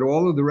drawing, but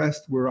all of the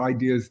rest were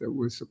ideas that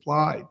were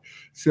supplied.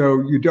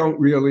 So you don't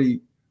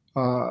really,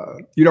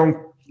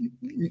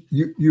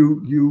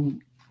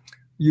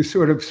 you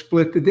sort of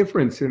split the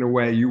difference in a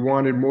way. You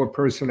wanted more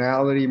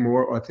personality,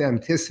 more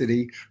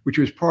authenticity, which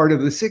was part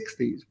of the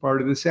 60s,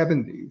 part of the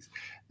 70s.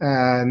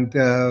 And,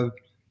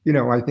 you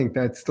know, I think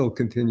that still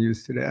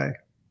continues today.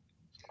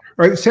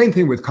 Right, same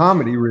thing with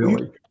comedy,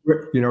 really.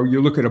 You know, you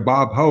look at a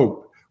Bob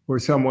Hope or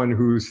someone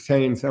who's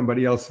saying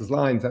somebody else's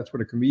lines. That's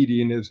what a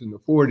comedian is in the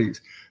 40s.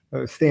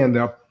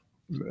 Stand-up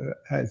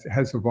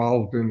has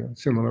evolved in a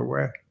similar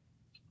way.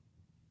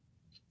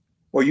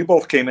 Well, you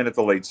both came in at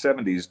the late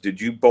 70s. Did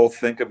you both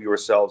think of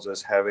yourselves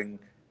as having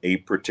a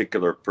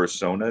particular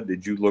persona?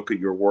 Did you look at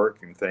your work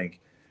and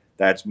think,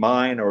 that's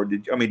mine? Or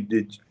did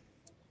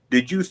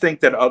you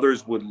think that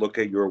others would look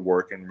at your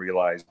work and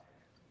realize,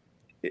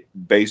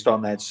 based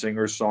on that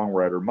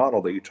singer-songwriter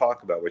model that you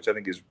talk about, which I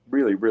think is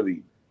really,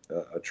 really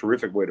a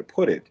terrific way to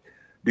put it,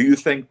 do you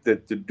think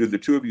that, do the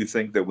two of you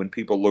think that when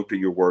people looked at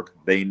your work,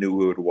 they knew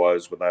who it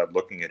was without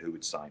looking at who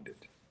had signed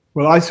it?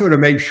 Well, I sort of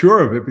made sure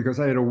of it because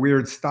I had a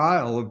weird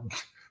style of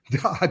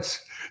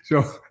dots.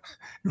 So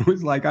it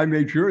was like I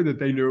made sure that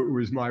they knew it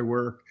was my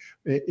work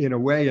in a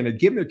way, in a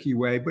gimmicky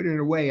way, but in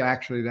a way,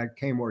 actually, that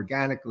came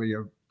organically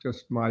of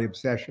just my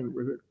obsession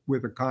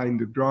with a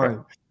kind of drawing.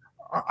 Right.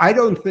 I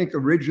don't think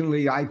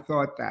originally I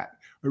thought that.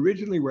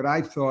 Originally, what I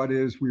thought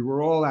is we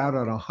were all out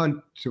on a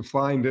hunt to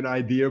find an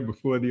idea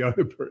before the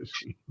other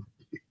person.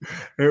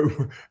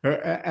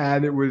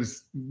 And it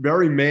was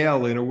very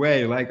male in a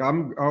way, like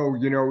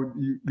you know,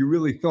 you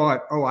really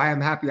thought, oh, I am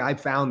happy I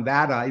found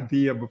that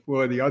idea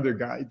before the other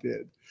guy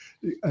did.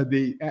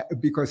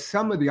 Because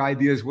some of the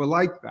ideas were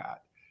like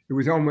that. It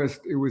was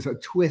a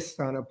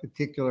twist on a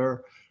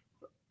particular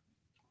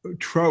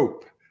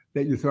trope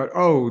that you thought,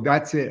 oh,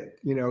 that's it.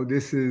 You know,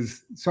 this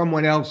is,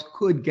 someone else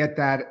could get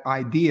that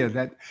idea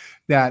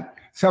that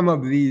some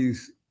of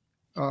these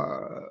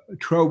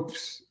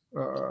tropes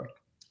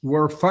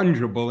were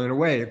fungible in a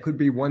way. It could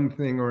be one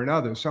thing or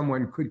another.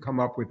 Someone could come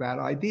up with that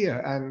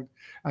idea, and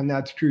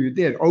that's true. You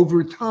did.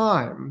 Over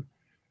time,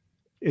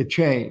 it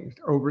changed.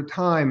 Over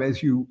time,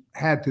 as you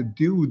had to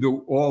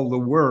do all the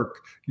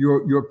work,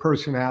 your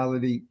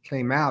personality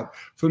came out.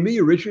 For me,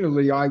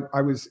 originally,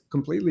 I was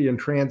completely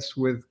entranced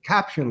with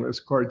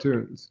captionless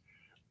cartoons.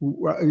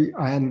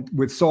 And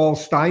with Saul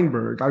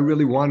Steinberg, I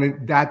really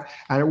wanted that.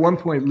 And at one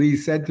point, Lee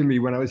said to me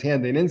when I was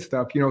handing in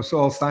stuff, you know,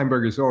 Saul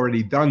Steinberg has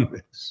already done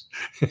this,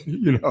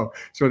 you know,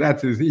 so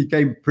he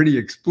came pretty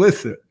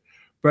explicit.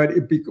 But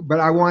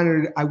I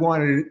wanted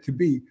it to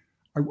be,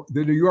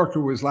 the New Yorker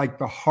was like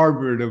the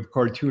Harvard of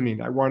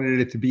cartooning. I wanted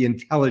it to be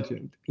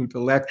intelligent,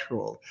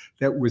 intellectual,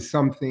 that was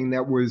something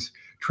that was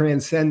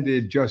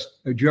transcended just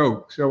a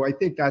joke. So I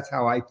think that's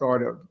how I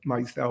thought of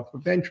myself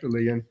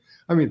eventually. And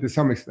I mean, to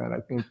some extent,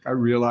 I think I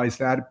realized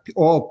that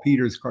all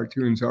Peter's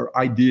cartoons are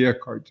idea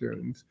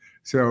cartoons.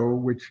 So,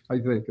 which I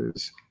think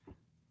is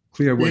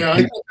clear.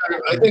 Yeah,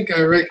 I think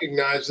I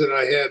recognized that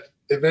I had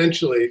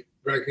eventually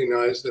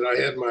recognized that I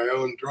had my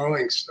own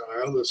drawing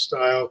style, the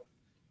style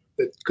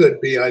that could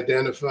be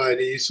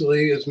identified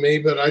easily as me,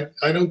 but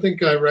I don't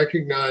think I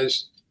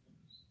recognized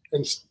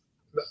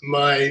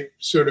my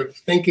sort of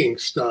thinking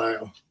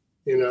style,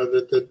 you know,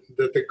 that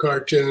the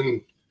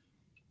cartoon,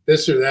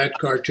 this or that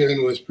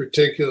cartoon was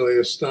particularly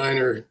a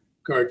Steiner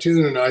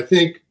cartoon. And I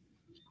think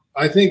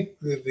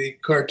the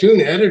cartoon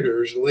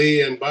editors,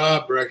 Lee and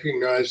Bob,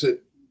 recognized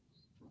it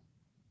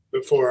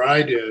before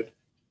I did.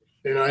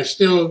 And I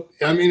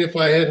mean, if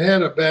I had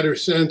had a better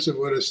sense of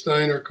what a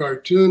Steiner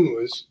cartoon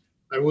was,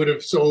 I would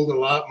have sold a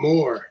lot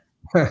more.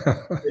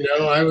 You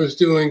know, I was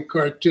doing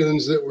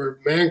cartoons that were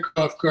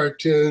Mankoff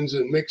cartoons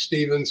and Mick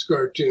Stevens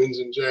cartoons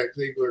and Jack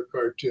Ziegler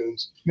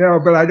cartoons.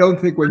 No, but I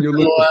don't think when you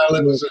look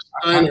at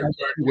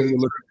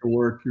the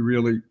work, you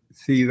really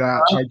see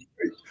that.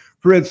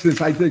 For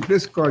instance, I think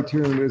this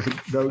cartoon is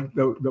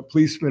the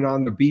policeman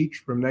on the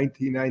beach from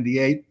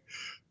 1998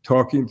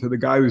 talking to the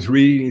guy who's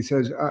reading. He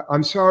says,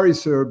 "I'm sorry,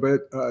 sir,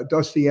 but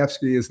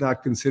Dostoevsky is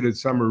not considered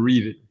summer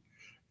reading."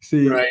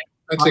 See, right.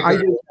 I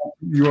did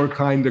your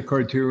kind of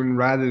cartoon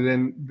rather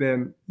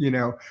than you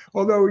know,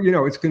 although, you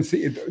know,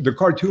 the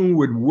cartoon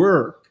would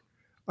work,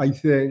 I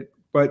think,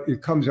 but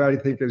it comes out, I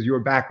think, as your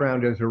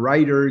background as a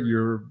writer,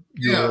 your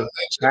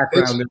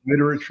background in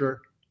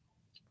literature.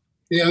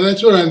 Yeah,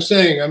 that's what I'm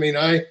saying. I mean,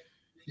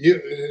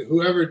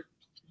 whoever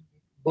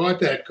bought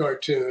that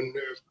cartoon,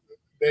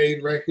 they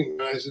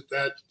recognized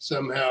that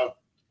somehow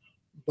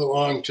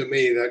belonged to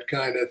me, that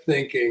kind of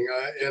thinking,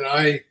 and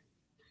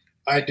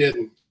I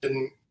didn't.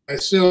 I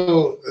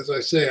still, as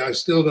I say, I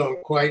still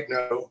don't quite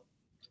know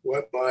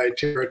what my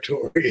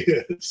territory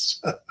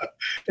is.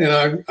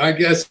 And I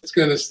guess it's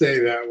going to stay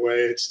that way.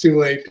 It's too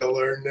late to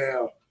learn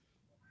now.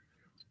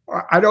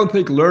 I don't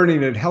think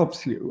learning it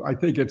helps you. I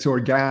think it's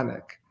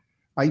organic.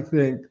 I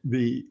think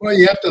well,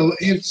 you have to.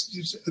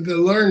 The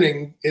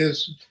learning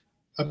is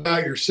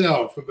about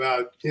yourself.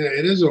 About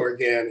it is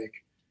organic,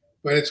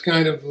 but it's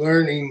kind of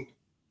learning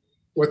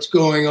what's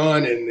going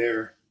on in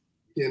there.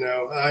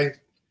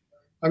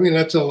 I mean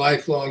that's a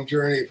lifelong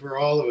journey for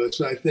all of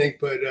us, I think.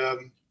 But I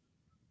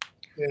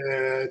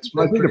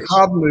think the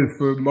problem is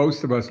for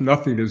most of us,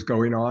 nothing is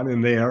going on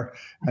in there,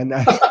 and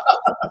that's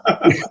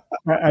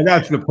and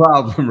that's the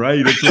problem,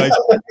 right?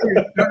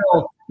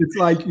 It's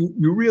like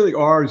you really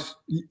are.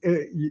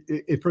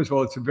 First of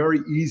all, it's a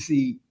very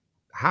easy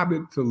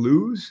habit to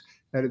lose,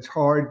 and it's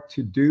hard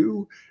to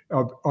do.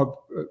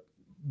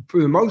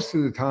 For the most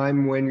of the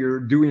time, when you're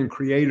doing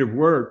creative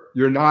work,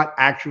 you're not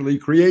actually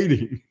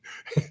creating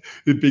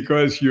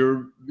because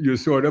you're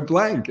sort of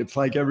blank. It's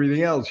like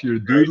everything else. You're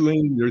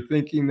doodling, you're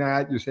thinking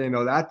that, you're saying,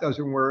 no, that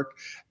doesn't work.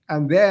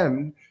 And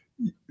then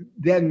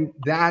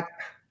that,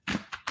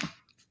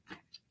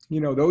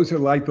 those are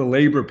like the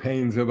labor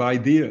pains of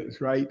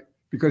ideas, right?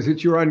 Because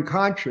it's your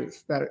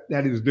unconscious that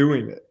is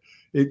doing it.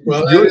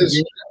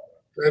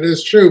 That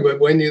is true. But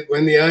when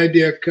the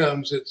idea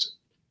comes,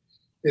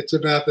 it's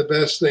about the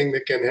best thing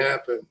that can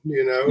happen,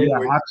 Yeah,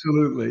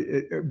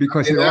 absolutely.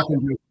 Because it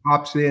often just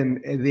pops in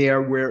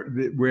there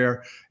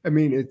where I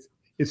mean,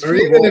 it's. Or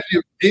even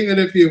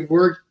if you've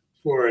worked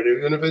for it,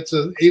 even if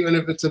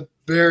it's a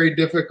very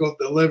difficult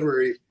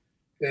delivery,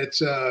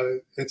 it's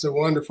a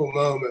wonderful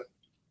moment.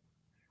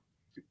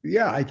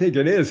 Yeah, I think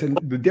it is, and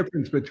the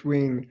difference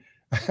between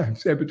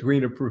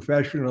a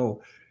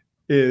professional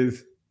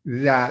is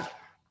that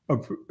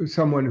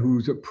someone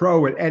who's a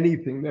pro at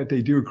anything that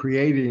they do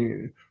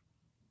creating.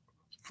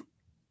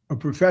 A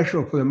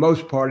professional, for the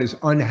most part, is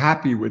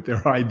unhappy with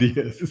their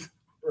ideas.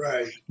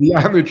 Right. The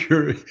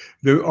amateur,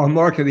 the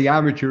mark of the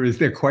amateur is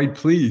they're quite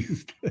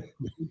pleased.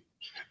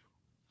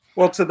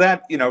 Well, to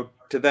that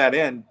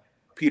end,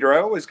 Peter,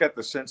 I always got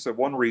the sense that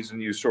one reason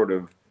you sort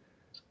of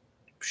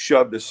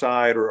shoved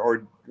aside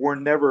or were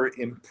never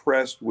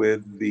impressed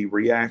with the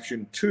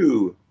reaction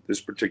to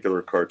this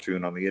particular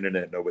cartoon on the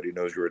internet, Nobody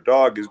Knows You're a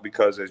Dog, is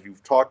because, as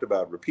you've talked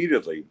about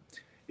repeatedly,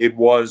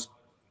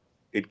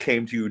 it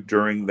came to you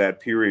during that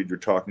period you're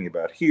talking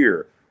about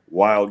here,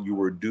 while you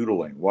were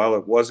doodling, while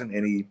it wasn't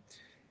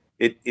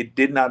it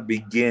did not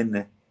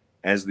begin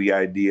as the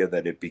idea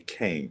that it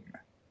became.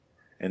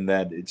 And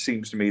that it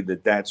seems to me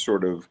that that's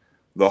sort of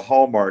the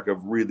hallmark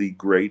of really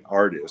great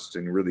artists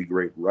and really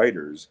great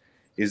writers,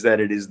 is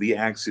that it is the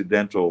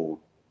accidental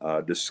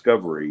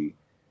discovery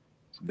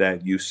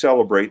that you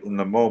celebrate in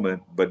the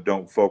moment, but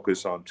don't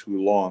focus on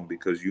too long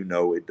because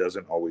it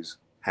doesn't always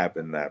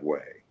happen that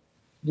way.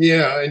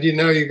 Yeah, and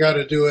you got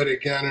to do it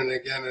again and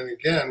again and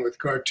again with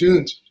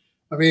cartoons.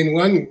 I mean,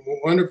 one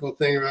wonderful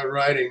thing about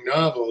writing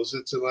novels,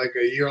 it's like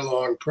a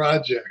year-long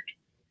project.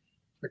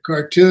 A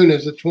cartoon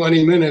is a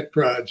 20-minute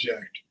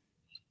project.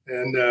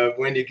 And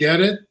when you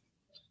get it,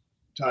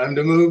 time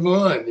to move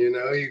on.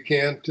 You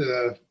can't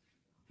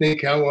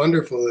think how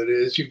wonderful it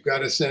is. You've got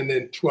to send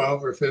in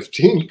 12 or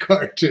 15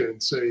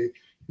 cartoons. So you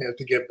have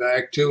to get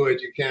back to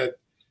it. You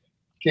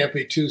can't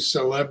be too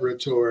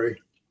celebratory.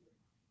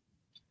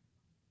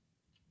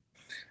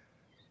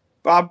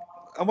 Bob,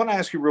 I want to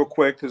ask you real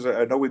quick, because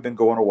I know we've been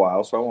going a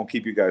while, so I won't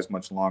keep you guys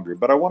much longer.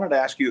 But I wanted to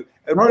ask you.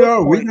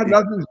 No, we got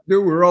nothing to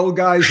do. We're old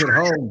guys at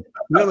home.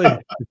 Really.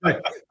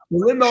 The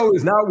limo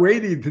is not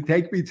waiting to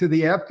take me to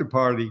the after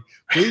party.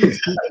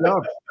 Please keep it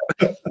up.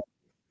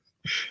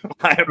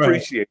 I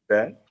appreciate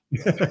that.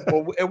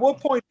 Well, at what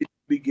point did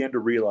you begin to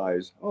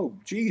realize, oh,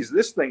 geez,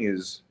 this thing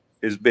is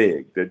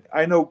big? That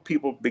I know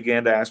people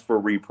began to ask for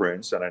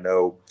reprints, and I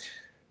know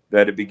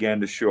that it began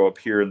to show up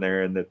here and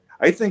there, and that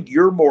I think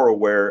you're more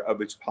aware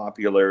of its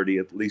popularity,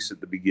 at least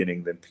at the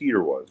beginning, than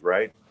Peter was,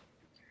 right?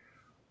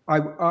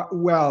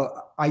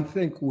 Well, I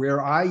think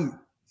where I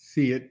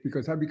see it,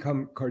 because I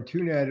become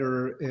cartoon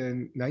editor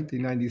in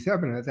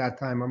 1997. At that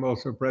time, I'm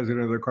also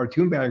president of the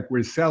Cartoon Bank.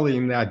 We're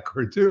selling that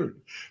cartoon.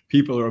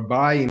 People are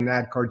buying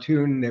that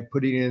cartoon. They're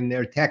putting it in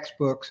their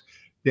textbooks.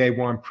 They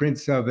want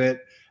prints of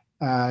it.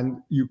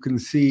 And you can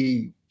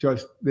see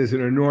there's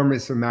an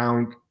enormous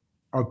amount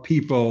of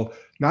people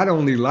not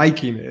only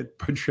liking it,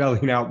 but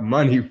shelling out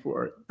money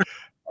for it.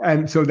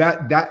 And so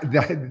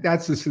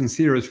that's the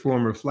sincerest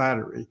form of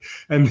flattery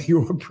and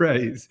your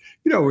praise,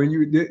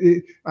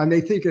 and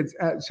they think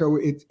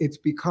it's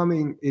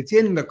becoming, it's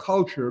in the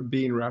culture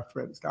being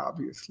referenced,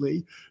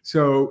 obviously.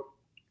 So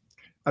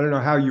I don't know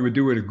how you would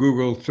do a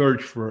Google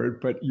search for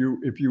it, but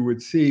if you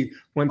would see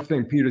one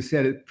thing Peter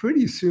said, it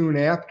pretty soon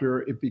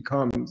after it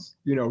becomes,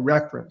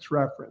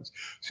 reference.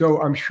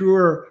 So I'm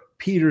sure,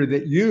 Peter,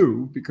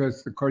 that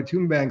because the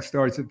Cartoon Bank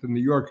starts at the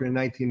New Yorker in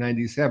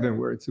 1997,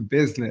 where it's a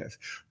business,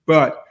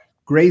 but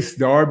Grace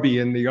Darby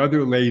and the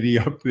other lady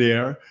up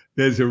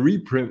there's a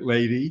reprint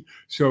lady.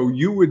 So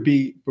you would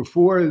be,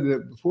 before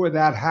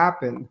that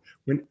happened,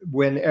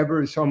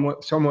 whenever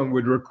someone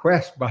would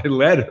request by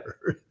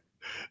letter,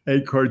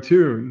 a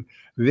cartoon,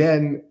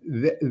 then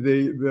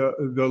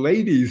the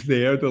ladies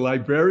there, the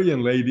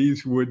librarian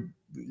ladies,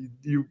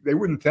 they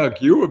wouldn't tell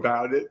you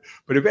about it,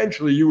 but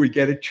eventually you would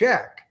get a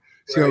check.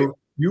 So Right.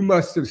 you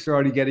must have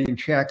started getting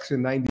checks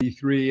in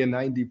 93 and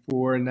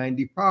 94 and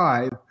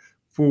 95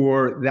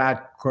 for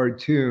that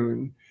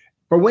cartoon.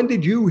 But when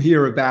did you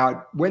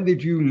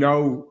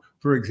know,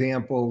 for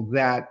example,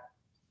 that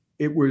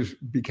it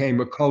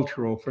became a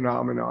cultural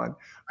phenomenon?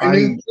 I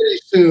knew pretty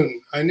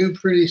soon. I knew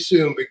pretty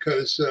soon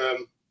because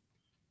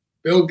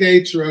Bill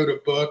Gates wrote a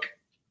book,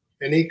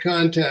 and he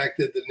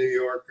contacted the New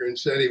Yorker and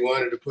said he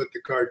wanted to put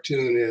the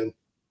cartoon in.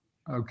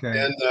 Okay.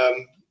 And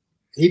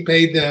he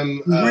paid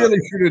them. You really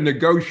should have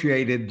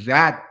negotiated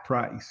that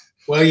price.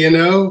 Well, you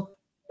know,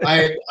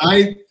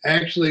 I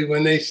actually,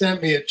 when they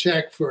sent me a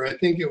check for, I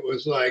think it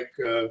was like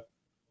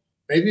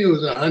maybe it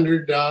was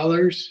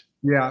 $100.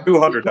 Yeah,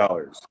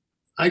 $200.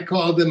 I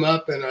called them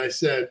up and I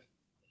said,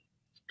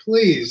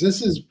 please,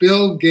 this is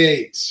Bill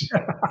Gates.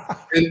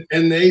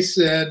 and they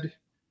said,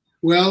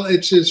 well,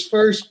 it's his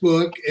first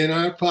book, and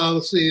our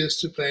policy is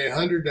to pay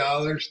 $100,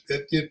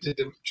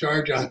 to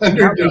charge $100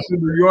 that was the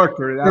New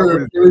Yorker. That for was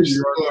a first the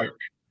New book.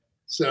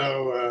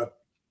 So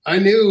I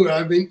knew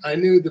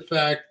the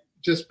fact,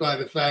 just by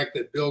the fact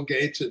that Bill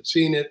Gates had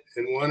seen it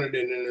and wanted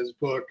it in his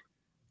book,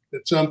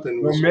 that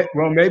something was.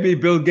 Well, maybe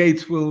Bill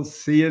Gates will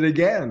see it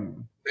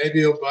again.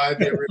 Maybe he'll buy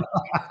the original.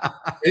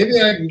 Maybe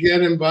I can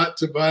get him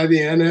to buy the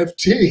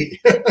NFT.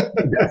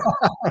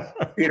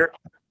 Peter,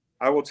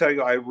 I will tell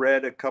you, I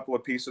read a couple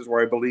of pieces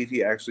where I believe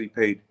he actually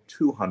paid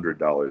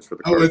 $200 for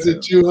the cartoon. Oh, was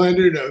it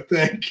 200? Oh,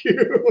 thank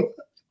you.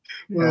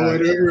 Well, Yeah.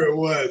 whatever it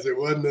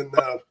wasn't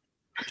enough.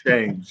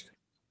 Changed.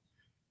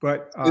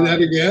 But Say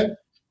that again?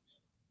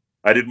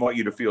 I didn't want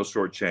you to feel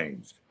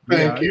shortchanged.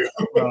 Thank you.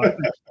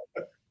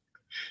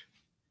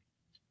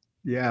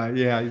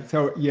 Yeah.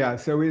 So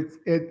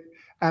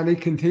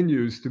it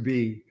continues to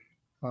be.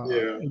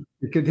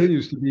 It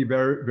continues to be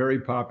very, very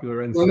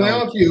popular. And well,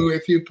 now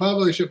if you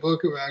publish a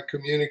book about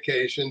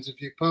communications,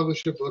 if you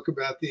publish a book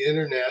about the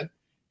internet,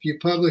 if you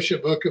publish a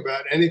book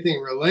about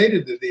anything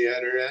related to the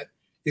internet,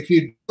 if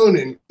you don't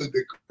include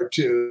the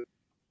cartoon,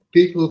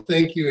 people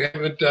think you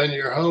haven't done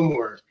your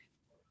homework.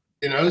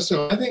 You know,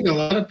 so I think a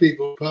lot of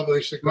people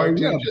publish the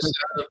cartoon just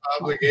out of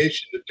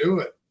obligation to do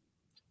it.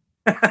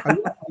 I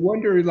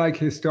wonder, like,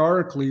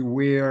 historically,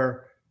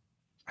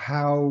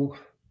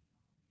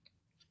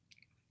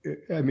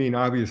 I mean,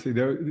 obviously,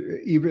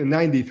 even in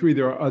 93,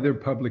 there are other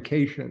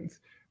publications.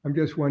 I'm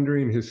just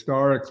wondering,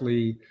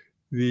 historically,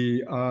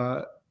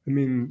 I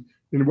mean,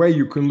 in a way,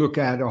 you can look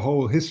at a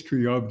whole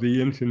history of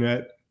the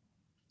internet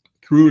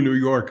through New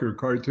Yorker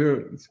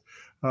cartoons.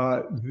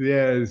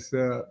 There's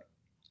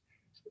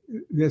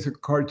a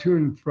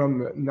cartoon from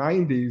the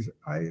 90s.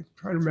 I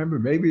try to remember,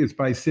 maybe it's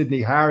by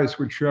Sidney Harris,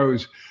 which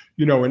shows,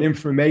 an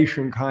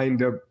information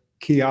kind of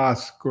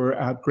kiosk or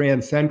at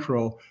Grand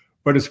Central,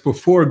 but it's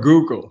before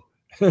Google.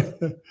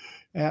 And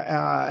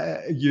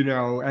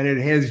it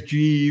has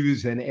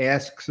Jeeves and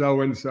Ask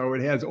So-and-so.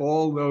 It has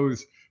all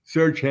those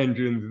search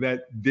engines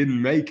that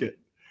didn't make it.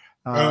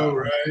 Oh,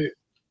 right.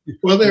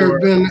 Well, there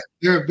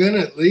have been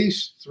at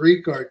least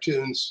 3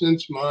 cartoons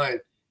since mine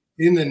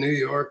in the New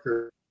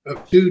Yorker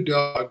of 2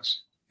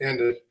 dogs and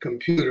a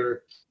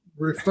computer,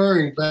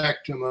 referring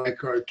back to my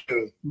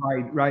cartoon.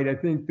 Right. I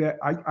think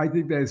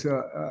there's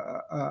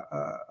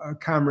a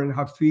Cameron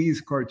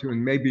Hafiz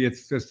cartoon. Maybe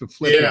it's just a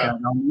flip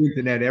on the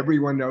internet.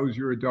 Everyone knows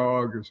you're a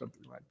dog or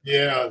something like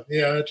that.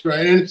 Yeah, that's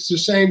right. And it's the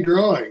same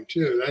drawing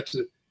too. That's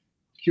the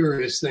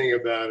curious thing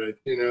about it.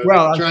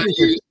 Well, try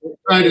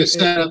to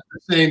set up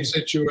the same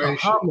situation.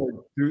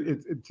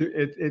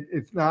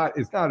 It's not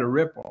a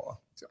ripoff.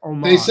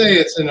 They say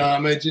it's an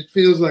homage. It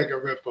feels like a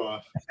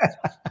ripoff.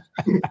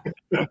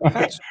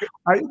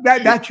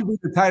 That should be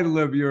the title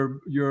of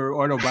your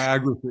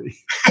autobiography.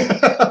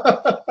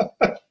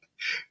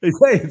 They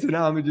say it's an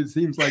homage. It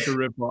seems like a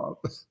ripoff.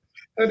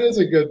 That is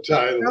a good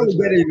title. Now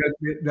we're getting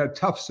the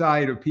tough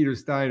side of Peter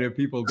Steiner.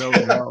 People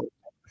don't know.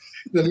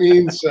 The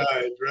mean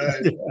side,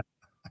 right?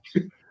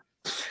 Yeah.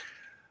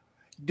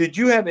 Did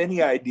you have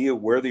any idea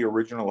where the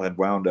original had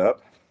wound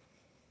up?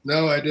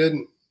 No, I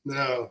didn't.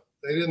 No,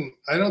 they didn't.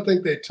 I don't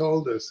think they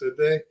told us, did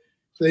they?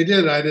 If they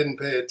did, I didn't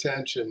pay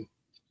attention.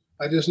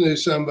 I just knew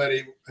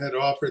somebody had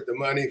offered the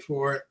money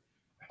for it.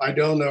 I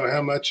don't know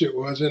how much it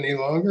was any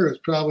longer. It was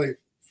probably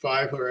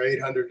 $500 or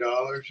 $800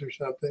 or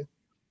something.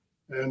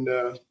 And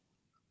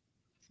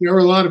there were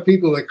a lot of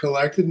people that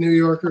collected New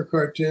Yorker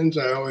cartoons.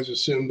 I always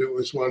assumed it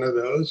was one of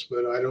those,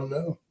 but I don't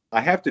know.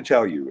 I have to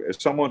tell you, as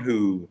someone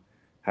who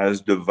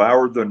has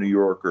devoured the New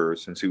Yorker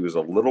since he was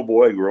a little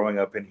boy growing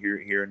up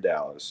here in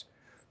Dallas,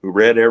 who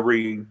read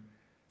every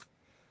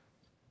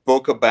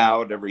book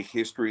about, every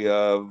history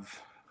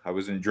of. I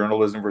was in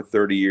journalism for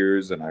 30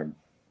 years, and I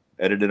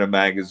edited a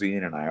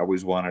magazine, and I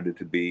always wanted it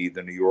to be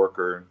the New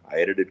Yorker. I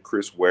edited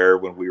Chris Ware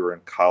when we were in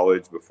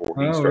college before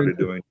he started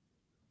doing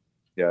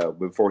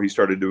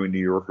New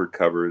Yorker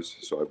covers.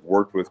 So I've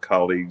worked with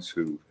colleagues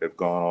who have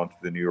gone on to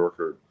the New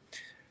Yorker.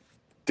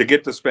 To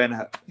get to spend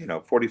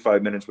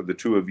 45 minutes with the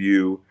two of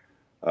you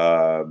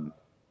Bob,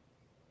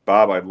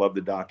 I love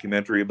the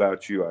documentary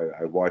about you.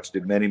 I watched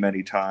it many,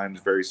 many times.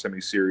 Very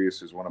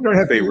Semi-Serious is one of You don't my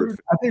have to- favorite.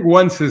 I think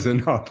once is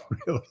enough,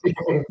 really.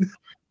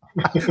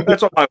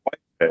 That's what my wife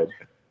said.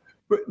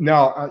 But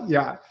no,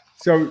 yeah.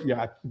 So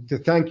yeah, to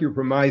thank you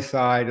from my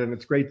side, and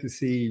it's great to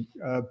see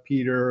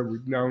Peter.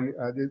 We've known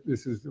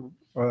this is.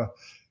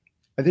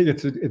 I think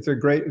it's a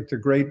great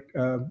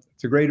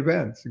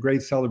event. It's a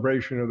great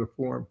celebration of the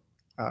form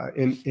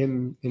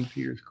in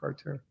Peter's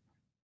cartoon.